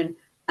children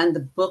and the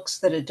books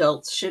that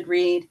adults should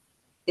read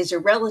is a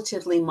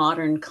relatively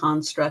modern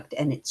construct,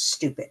 and it's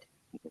stupid.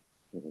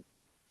 Mm-hmm.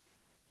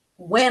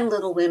 When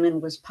Little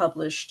Women was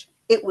published,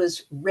 it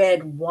was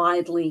read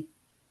widely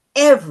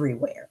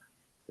everywhere.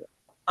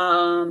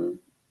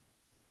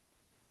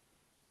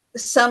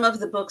 Some of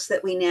the books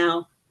that we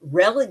now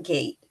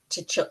relegate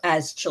to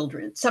as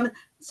children, some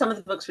of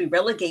the books we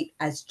relegate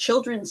as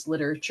children's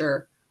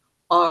literature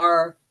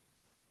are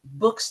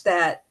books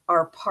that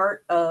are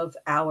part of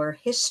our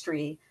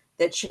history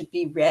that should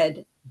be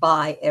read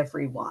by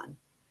everyone.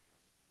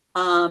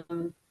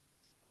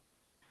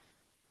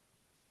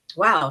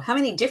 Wow, how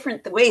many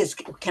different ways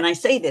can I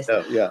say this?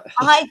 Oh, yeah.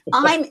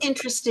 I'm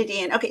interested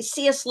in,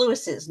 C.S.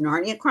 Lewis's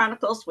Narnia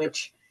Chronicles,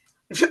 which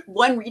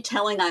one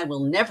retelling I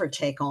will never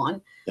take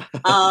on.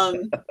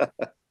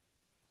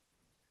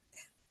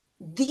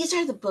 These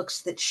are the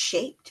books that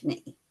shaped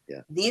me.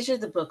 Yeah. These are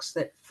the books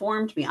that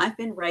formed me. I've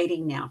been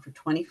writing now for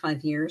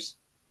 25 years.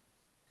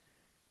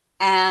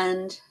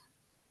 And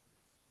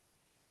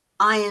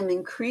I am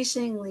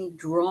increasingly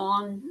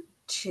drawn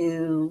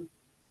to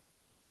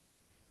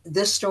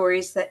the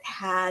stories that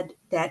had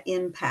that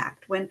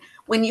impact.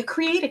 When you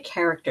create a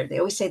character, they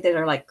always say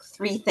there are like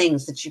 3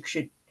 things that you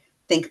should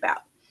think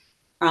about.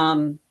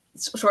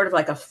 It's sort of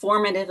like a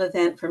formative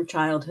event from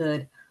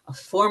childhood, a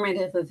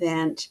formative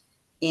event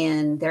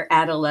in their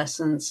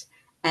adolescence,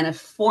 and a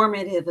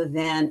formative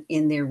event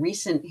in their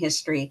recent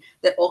history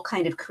that all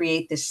kind of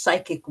create this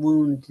psychic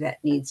wound that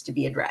needs to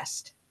be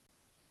addressed.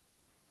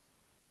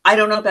 I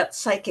don't know about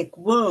psychic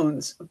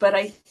wounds, but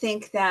I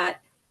think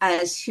that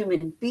as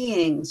human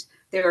beings,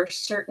 there are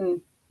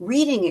certain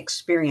reading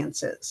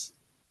experiences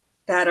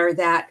that are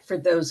that for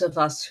those of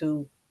us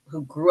who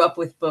grew up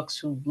with books,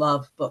 who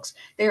love books.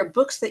 There are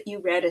books that you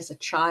read as a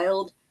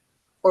child,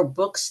 or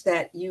books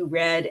that you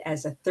read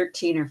as a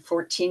 13 or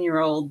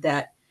 14-year-old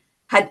that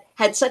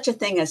had such a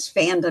thing as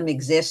fandom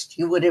exist.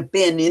 You would have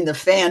been in the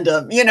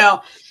fandom,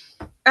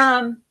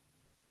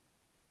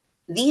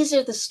 These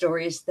are the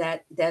stories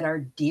that are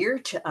dear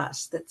to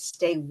us, that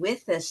stay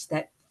with us,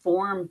 that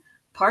form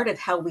part of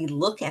how we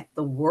look at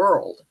the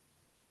world.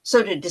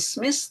 So to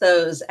dismiss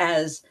those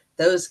as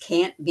those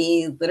can't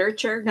be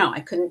literature, no,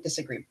 I couldn't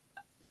disagree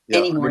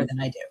any more than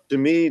I do. To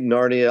me,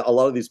 Narnia, a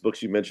lot of these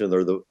books you mentioned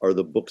are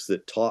the books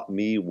that taught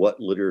me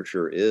what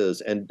literature is,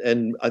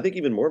 and I think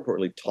even more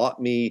importantly,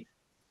 taught me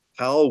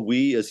how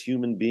we as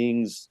human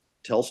beings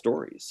tell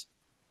stories.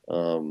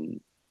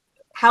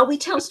 How we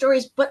tell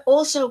stories, but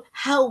also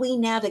how we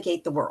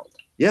navigate the world.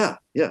 Yeah.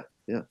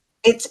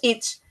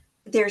 It's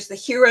there's the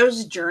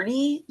hero's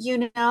journey,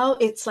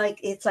 It's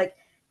like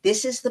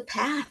this is the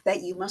path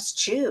that you must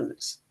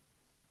choose.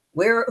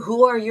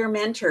 Who are your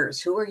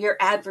mentors? Who are your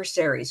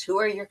adversaries? Who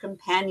are your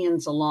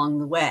companions along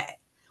the way?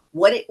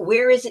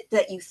 Where is it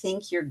that you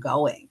think you're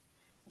going?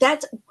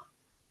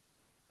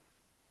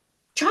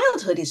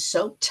 Childhood is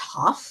so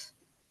tough.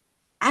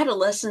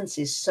 Adolescence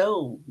is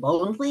so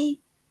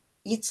lonely.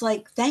 It's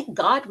like, thank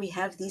God we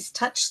have these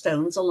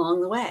touchstones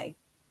along the way.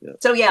 Yeah.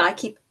 So yeah,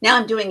 now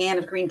I'm doing Anne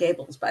of Green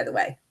Gables, by the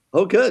way.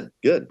 Oh, good.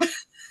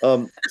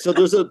 So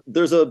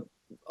there's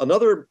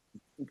another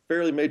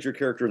fairly major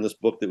character in this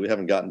book that we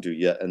haven't gotten to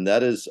yet, and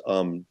that is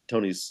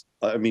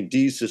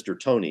Dee's sister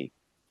Tony.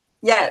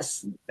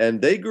 Yes.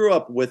 And they grew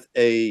up with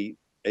a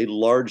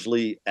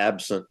largely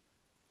absent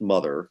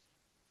mother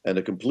and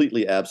a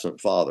completely absent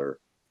father.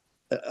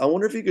 I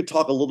wonder if you could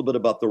talk a little bit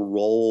about the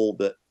role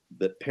that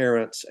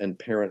parents and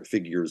parent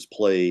figures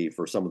play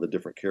for some of the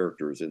different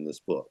characters in this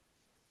book.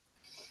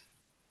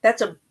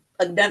 That's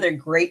another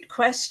great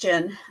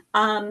question.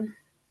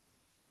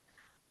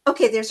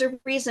 Okay, there's a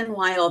reason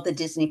why all the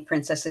Disney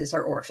princesses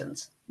are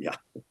orphans. Yeah.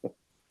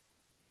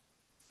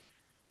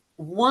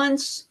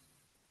 Once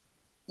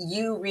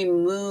you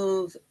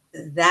remove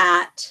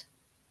that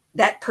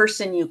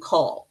person you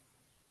call,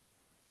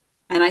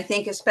 and I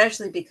think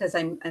especially because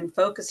I'm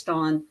focused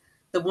on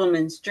the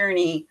woman's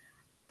journey,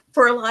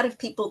 for a lot of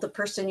people, the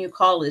person you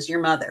call is your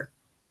mother.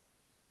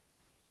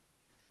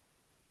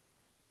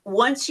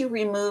 Once you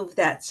remove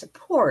that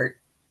support,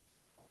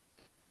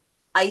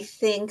 I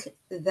think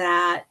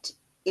that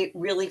it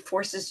really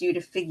forces you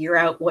to figure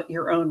out what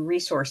your own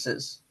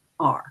resources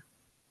are.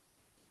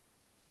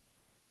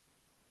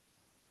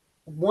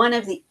 One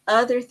of the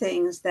other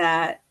things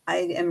that I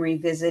am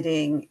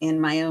revisiting in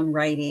my own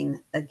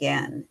writing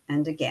again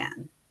and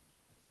again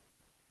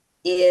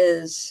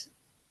is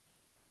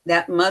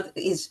that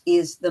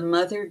is the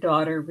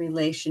mother-daughter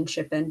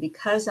relationship. And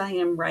because I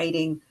am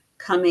writing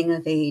coming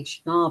of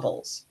age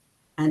novels,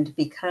 and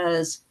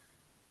because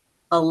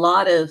a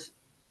lot of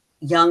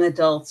young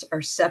adults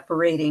are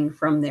separating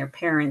from their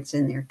parents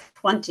in their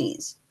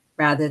 20s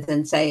rather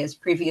than, say, as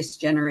previous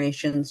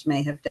generations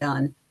may have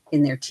done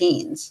in their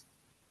teens,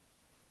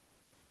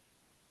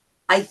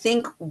 I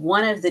think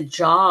one of the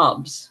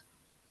jobs,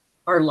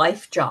 our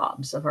life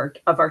jobs of our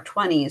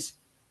 20s,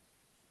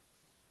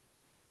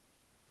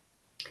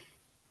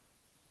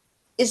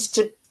 is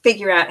to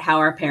figure out how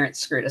our parents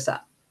screwed us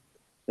up.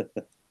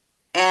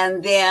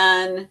 And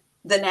then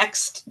the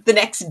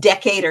next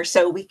decade or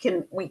so we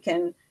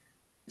can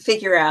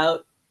figure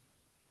out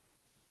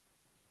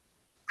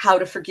how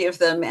to forgive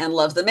them and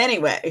love them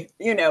anyway,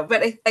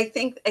 but I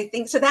think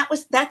so.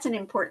 That's an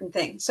important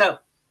thing. So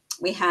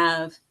we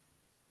have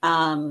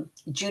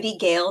Judy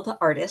Gale, the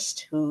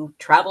artist, who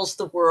travels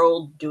the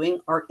world doing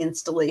art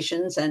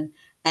installations and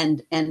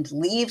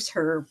leaves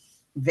her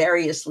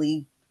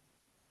variously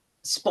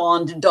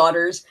spawned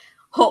daughters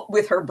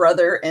with her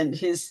brother and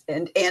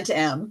Aunt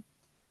Em.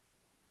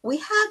 We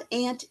have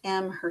Aunt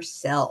Em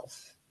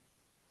herself.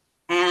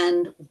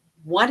 And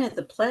one of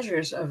the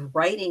pleasures of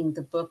writing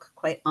the book,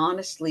 quite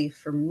honestly,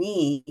 for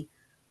me,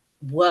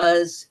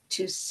 was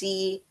to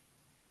see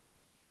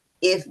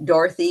if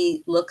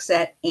Dorothy looks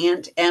at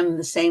Aunt Em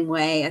the same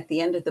way at the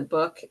end of the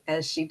book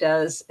as she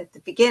does at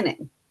the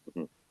beginning.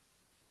 Mm-hmm.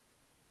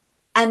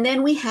 And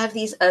then we have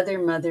these other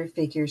mother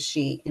figures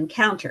she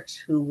encounters,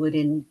 who would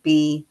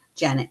be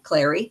Janet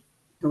Clary,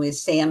 who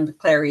is Sam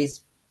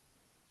Clary's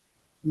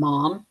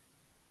mom.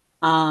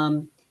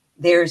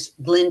 There's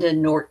Glinda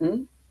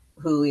Norton,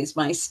 who is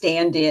my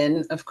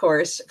stand-in, of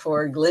course,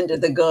 for Glinda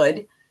the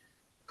Good,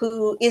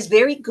 who is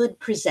very good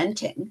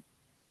presenting.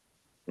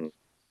 Mm-hmm.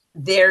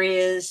 There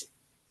is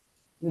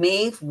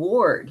Maeve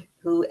Ward,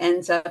 who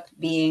ends up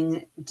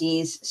being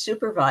Dee's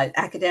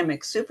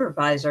academic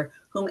supervisor,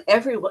 whom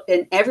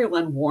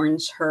everyone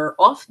warns her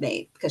off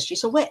Maeve because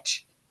she's a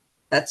witch.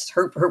 That's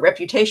her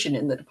reputation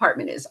in the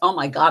department is, oh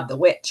my God, the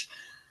witch.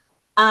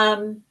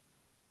 I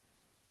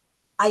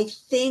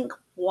think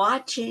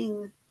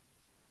watching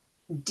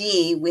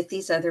Dee with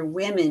these other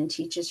women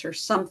teaches her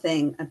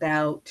something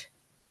about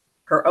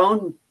her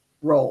own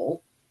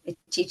role. It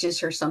teaches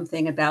her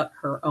something about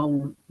her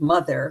own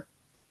mother.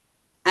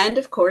 And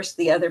of course,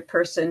 the other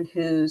person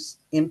who's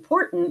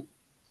important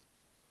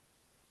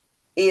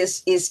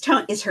is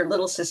her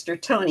little sister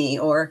Tony,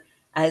 or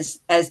as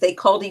they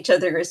called each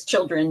other as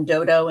children,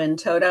 Dodo and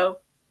Toto.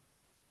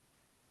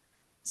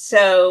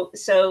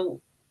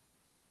 So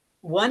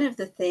one of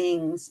the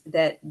things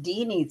that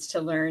Dee needs to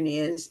learn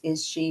is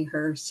she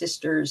her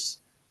sister's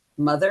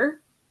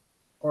mother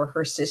or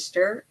her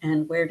sister,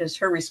 and where does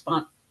her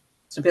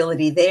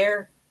responsibility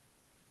there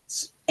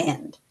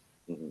end?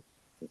 Mm-hmm.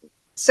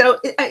 So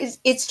it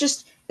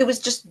was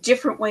just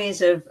different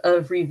ways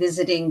of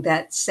revisiting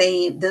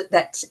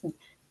that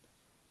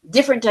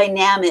different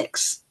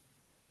dynamics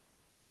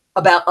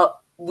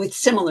about with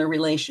similar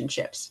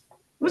relationships.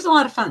 It was a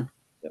lot of fun.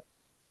 Yep.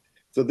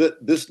 So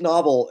this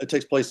novel, it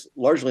takes place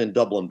largely in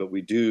Dublin, but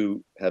we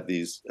do have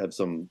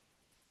some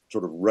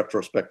sort of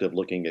retrospective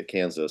looking at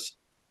Kansas.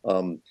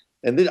 And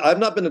I've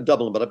not been to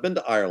Dublin, but I've been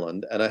to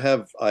Ireland, and I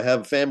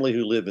have family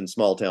who live in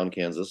small town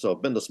Kansas, so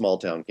I've been to small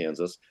town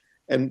Kansas.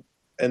 And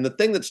the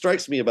thing that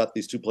strikes me about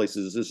these two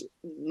places is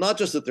not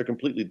just that they're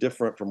completely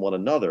different from one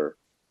another,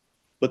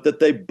 but that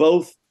they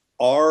both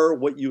are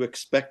what you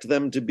expect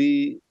them to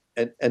be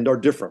and are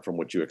different from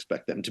what you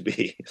expect them to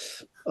be.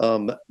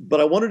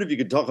 But I wondered if you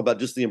could talk about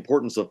just the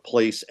importance of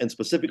place and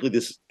specifically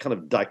this kind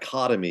of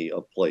dichotomy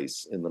of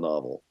place in the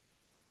novel.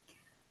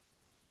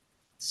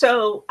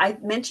 So I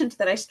mentioned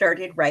that I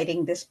started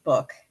writing this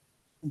book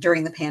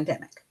during the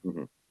pandemic.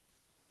 Mm-hmm.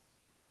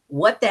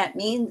 What that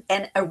means,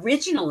 and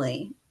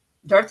originally,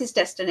 Dorothy's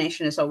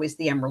destination is always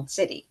the Emerald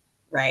City,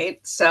 right?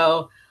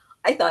 So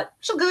I thought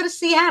she'll go to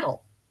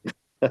Seattle.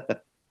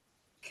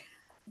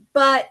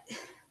 But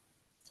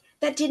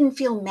that didn't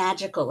feel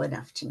magical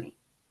enough to me.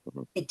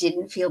 Mm-hmm. It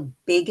didn't feel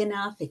big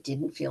enough. It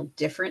didn't feel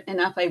different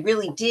enough. I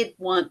really did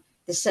want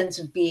the sense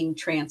of being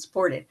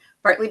transported,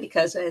 partly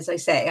because, as I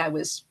say,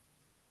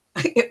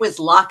 it was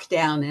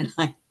lockdown and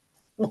I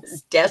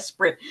was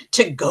desperate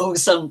to go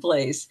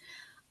someplace.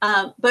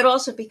 But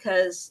also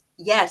because,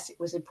 yes, it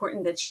was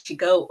important that she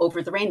go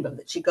over the rainbow,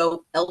 that she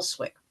go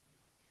elsewhere.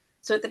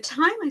 So at the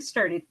time I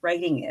started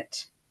writing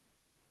it,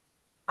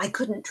 I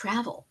couldn't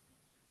travel.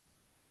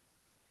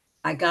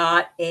 I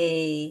got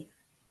a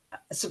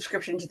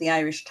subscription to the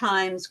Irish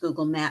Times.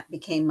 Google Map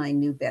became my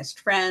new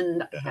best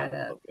friend.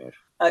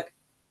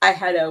 I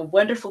had a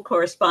wonderful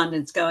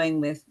correspondence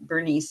going with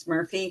Bernice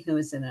Murphy, who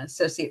is an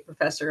associate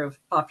professor of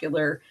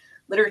popular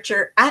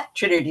literature at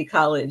Trinity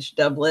College,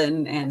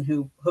 Dublin, and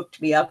who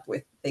hooked me up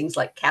with things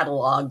like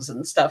catalogs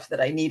and stuff that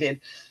I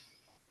needed.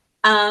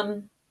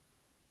 But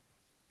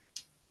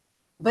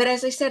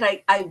as I said,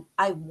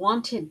 I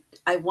wanted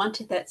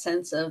that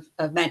sense of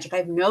magic. I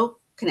have no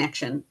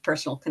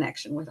personal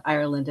connection with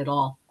Ireland at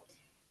all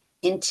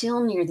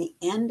until near the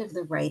end of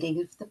the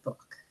writing of the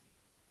book.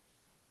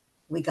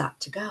 We got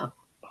to go.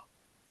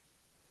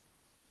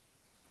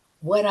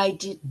 What I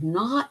did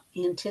not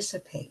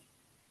anticipate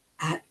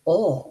at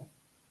all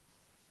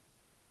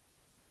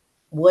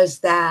was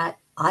that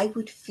I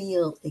would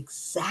feel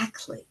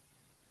exactly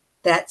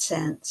that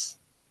sense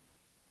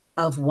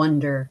of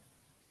wonder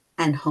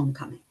and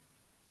homecoming.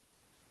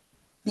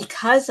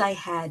 Because I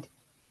had,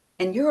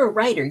 and you're a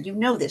writer, you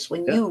know this,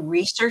 when you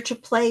research a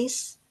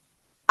place,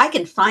 I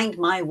can find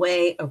my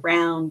way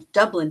around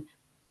Dublin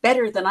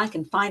better than I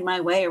can find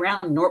my way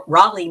around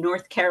Raleigh,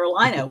 North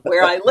Carolina,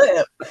 where I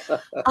live.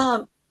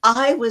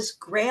 I was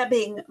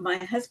grabbing my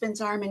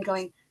husband's arm and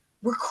going,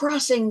 we're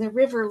crossing the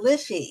River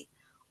Liffey,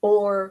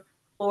 or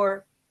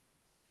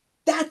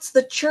that's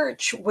the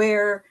church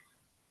where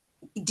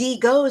Dee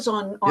goes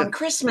on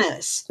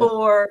Christmas,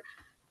 or,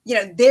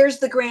 there's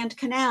the Grand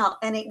Canal.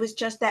 And it was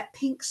just that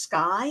pink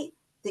sky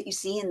that you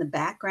see in the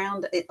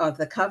background of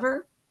the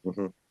cover.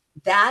 Mm-hmm.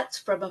 That's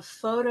from a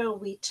photo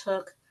we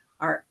took.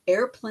 Our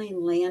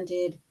airplane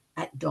landed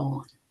at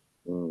dawn.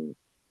 Mm.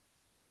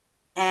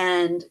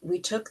 And we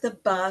took the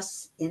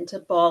bus into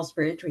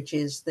Ballsbridge, which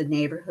is the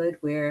neighborhood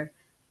where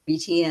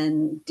BT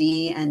and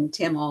Dee and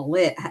Tim all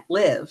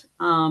live.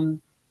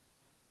 And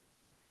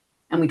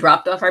we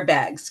dropped off our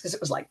bags because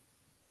it was like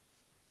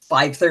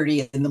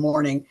 5:30 in the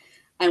morning,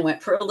 and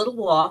went for a little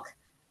walk.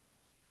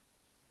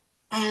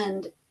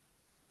 And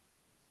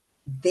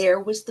there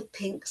was the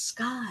pink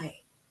sky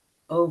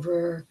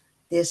over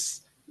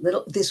there's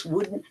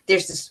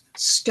this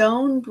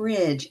stone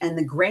bridge, and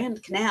the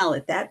Grand Canal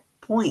at that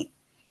point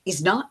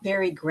is not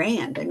very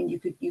grand. I mean, you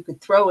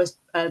could throw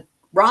a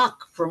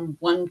rock from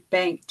one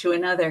bank to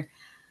another.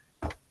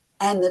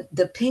 And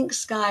the pink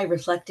sky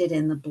reflected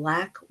in the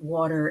black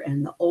water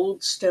and the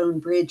old stone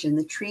bridge and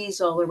the trees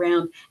all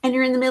around, and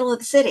you're in the middle of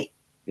the city.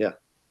 Yeah.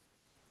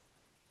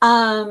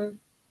 And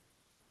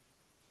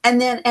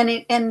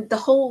the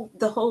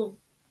whole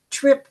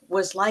trip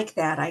was like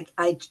that.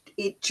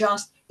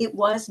 It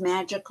was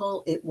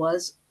magical. It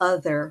was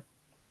other.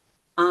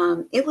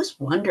 It was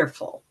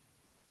wonderful.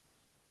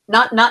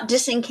 Not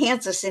dissing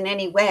Kansas in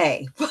any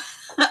way,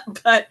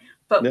 but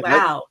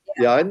wow.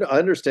 I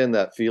understand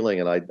that feeling,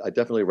 and I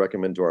definitely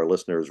recommend to our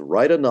listeners,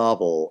 write a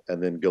novel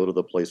and then go to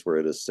the place where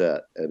it is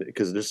set, and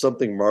because there's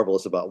something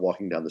marvelous about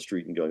walking down the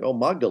street and going, "Oh,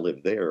 Magda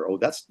lived there. Oh,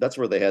 that's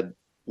where they had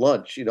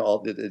lunch."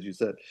 All as you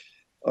said.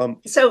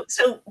 So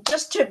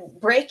just to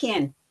break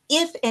in,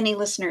 if any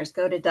listeners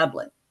go to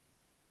Dublin,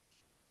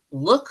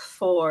 look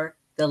for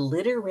the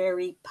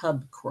literary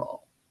pub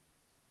crawl.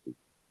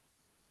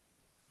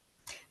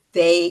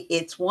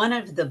 It's one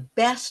of the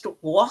best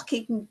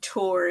walking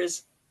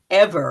tours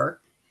ever.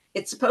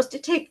 It's supposed to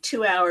take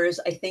 2 hours.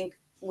 I think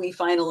we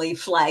finally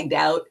flagged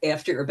out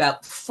after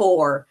about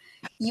 4.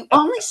 You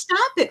only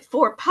stop at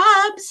 4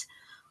 pubs,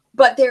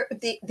 but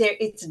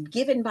it's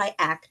given by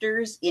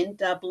actors in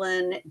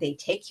Dublin. They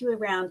take you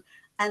around,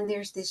 and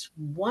there's this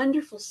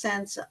wonderful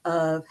sense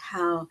of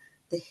how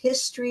the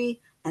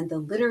history and the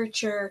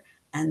literature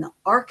and the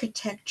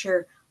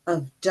architecture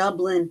of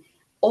Dublin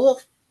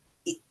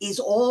is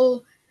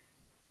all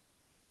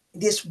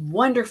this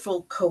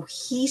wonderful,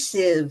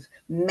 cohesive,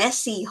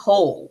 messy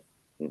whole.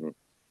 Mm-hmm.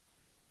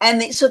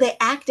 And so they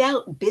act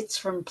out bits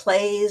from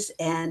plays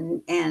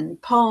and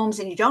poems,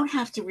 and you don't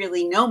have to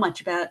really know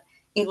much about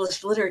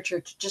English literature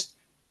to just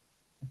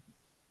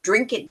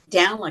drink it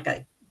down like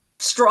a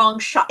strong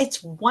shot.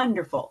 It's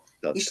wonderful.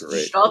 That's great.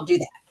 You should all do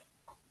that.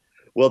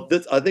 Well,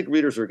 I think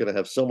readers are going to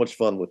have so much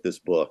fun with this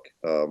book,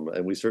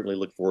 and we certainly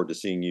look forward to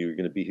seeing you. You're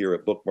going to be here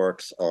at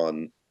Bookmarks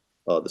on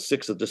the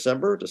 6th of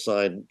December to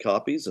sign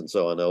copies, and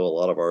so I know a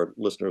lot of our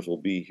listeners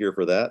will be here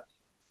for that.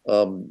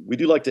 We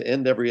do like to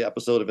end every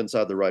episode of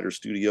Inside the Writer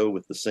Studio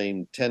with the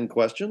same 10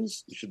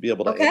 questions. You should be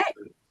able to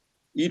answer.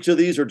 Each of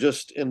these are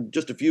just in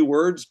just a few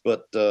words,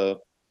 but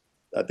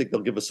I think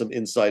they'll give us some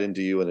insight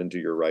into you and into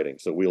your writing.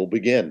 So we'll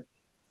begin.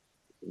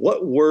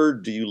 What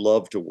word do you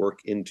love to work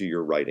into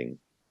your writing?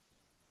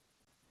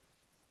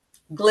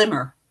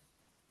 Glimmer.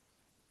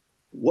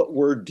 What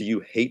word do you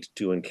hate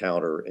to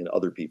encounter in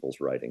other people's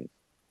writing?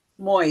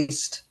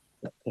 Moist.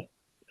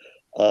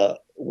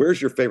 Where's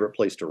your favorite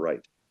place to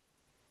write?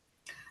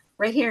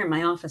 Right here in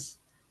my office.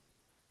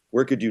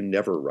 Where could you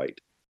never write?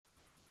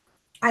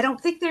 I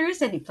don't think there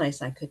is any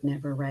place I could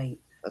never write.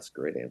 That's a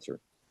great answer.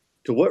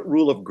 To what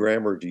rule of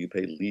grammar do you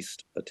pay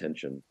least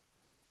attention?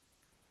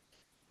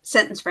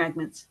 Sentence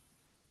fragments.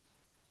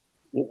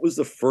 What was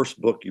the first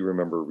book you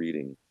remember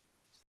reading?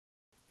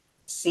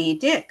 See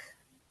Dick.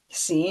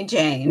 See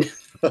Jane.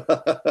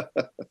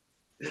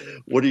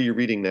 What are you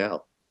reading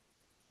now?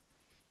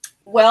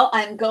 Well,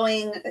 I'm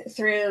going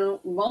through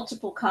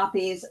multiple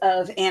copies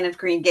of Anne of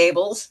Green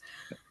Gables.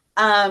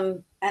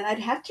 And I'd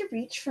have to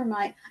reach for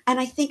and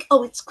I think,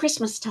 oh, it's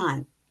Christmas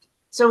time.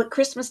 So at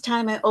Christmas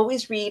time, I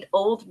always read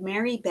old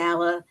Mary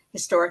Bala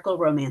historical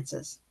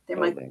romances. They're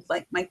Oh, nice.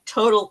 my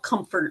total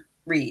comfort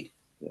read.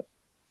 Yeah.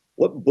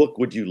 What book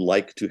would you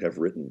like to have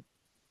written?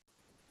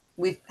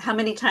 How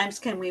many times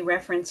can we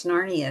reference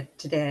Narnia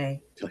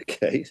today?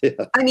 Okay.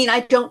 Yeah. I mean,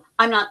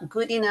 I'm not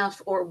good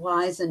enough or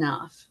wise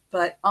enough,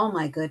 but oh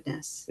my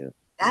goodness, Yeah.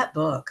 that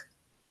book.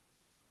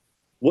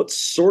 What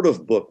sort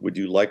of book would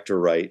you like to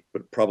write,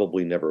 but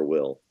probably never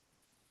will?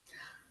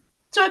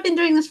 So I've been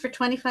doing this for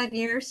 25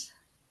 years.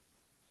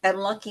 I'm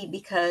lucky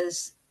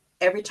because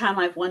every time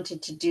I've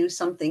wanted to do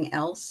something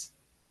else,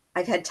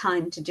 I've had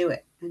time to do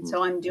it. And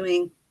so I'm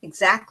doing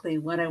exactly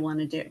what I want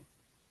to do. If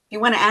you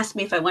want to ask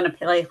me if I want to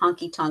play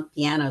honky tonk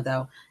piano,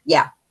 though,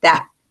 yeah,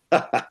 that.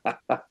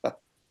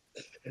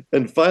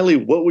 And finally,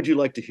 what would you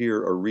like to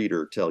hear a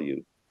reader tell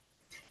you?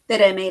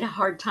 That I made a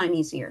hard time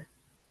easier.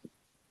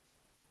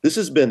 This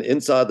has been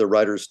Inside the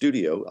Writer's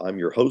Studio. I'm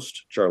your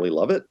host, Charlie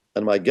Lovett,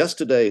 and my guest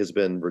today has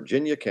been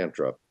Virginia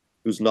Kantra,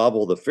 whose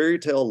novel, The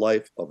Fairytale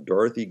Life of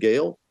Dorothy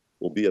Gale,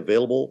 will be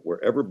available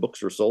wherever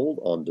books are sold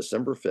on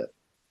December 5th.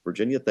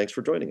 Virginia, thanks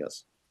for joining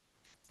us.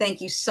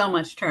 Thank you so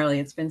much, Charlie.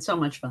 It's been so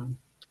much fun.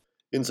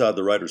 Inside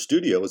the Writer's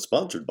Studio is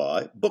sponsored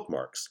by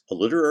Bookmarks, a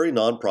literary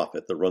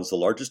nonprofit that runs the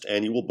largest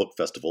annual book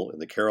festival in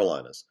the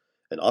Carolinas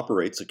and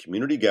operates a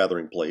community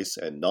gathering place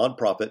and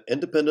nonprofit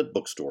independent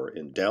bookstore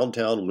in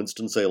downtown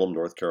Winston-Salem,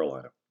 North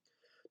Carolina.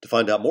 To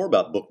find out more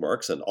about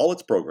Bookmarks and all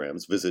its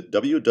programs, visit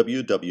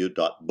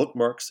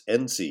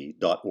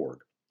www.bookmarksnc.org.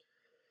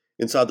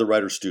 Inside the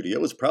Writer's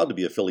Studio is proud to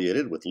be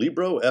affiliated with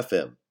Libro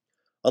FM.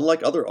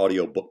 Unlike other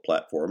audiobook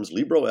platforms,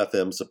 Libro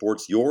FM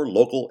supports your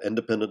local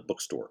independent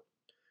bookstore.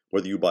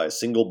 Whether you buy a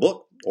single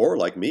book or,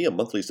 like me, a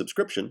monthly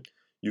subscription,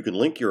 you can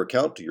link your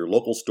account to your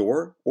local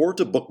store or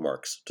to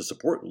Bookmarks to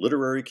support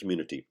literary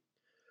community.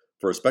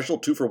 For a special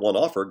 2-for-1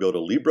 offer, go to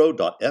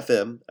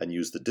Libro.fm and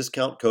use the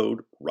discount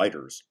code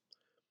WRITERS.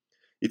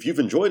 If you've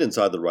enjoyed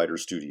Inside the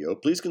Writer's Studio,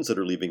 please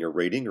consider leaving a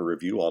rating or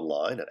review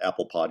online at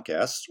Apple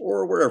Podcasts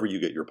or wherever you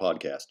get your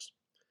podcasts.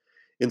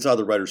 Inside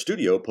the Writer's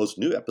Studio posts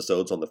new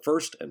episodes on the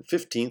 1st and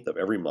 15th of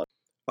every month.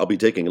 I'll be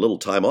taking a little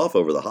time off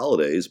over the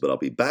holidays, but I'll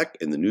be back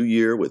in the new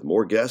year with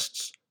more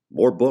guests,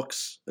 more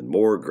books, and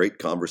more great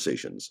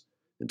conversations.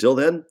 Until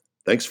then,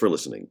 thanks for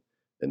listening,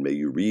 and may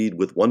you read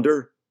with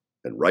wonder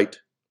and write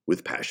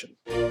with passion.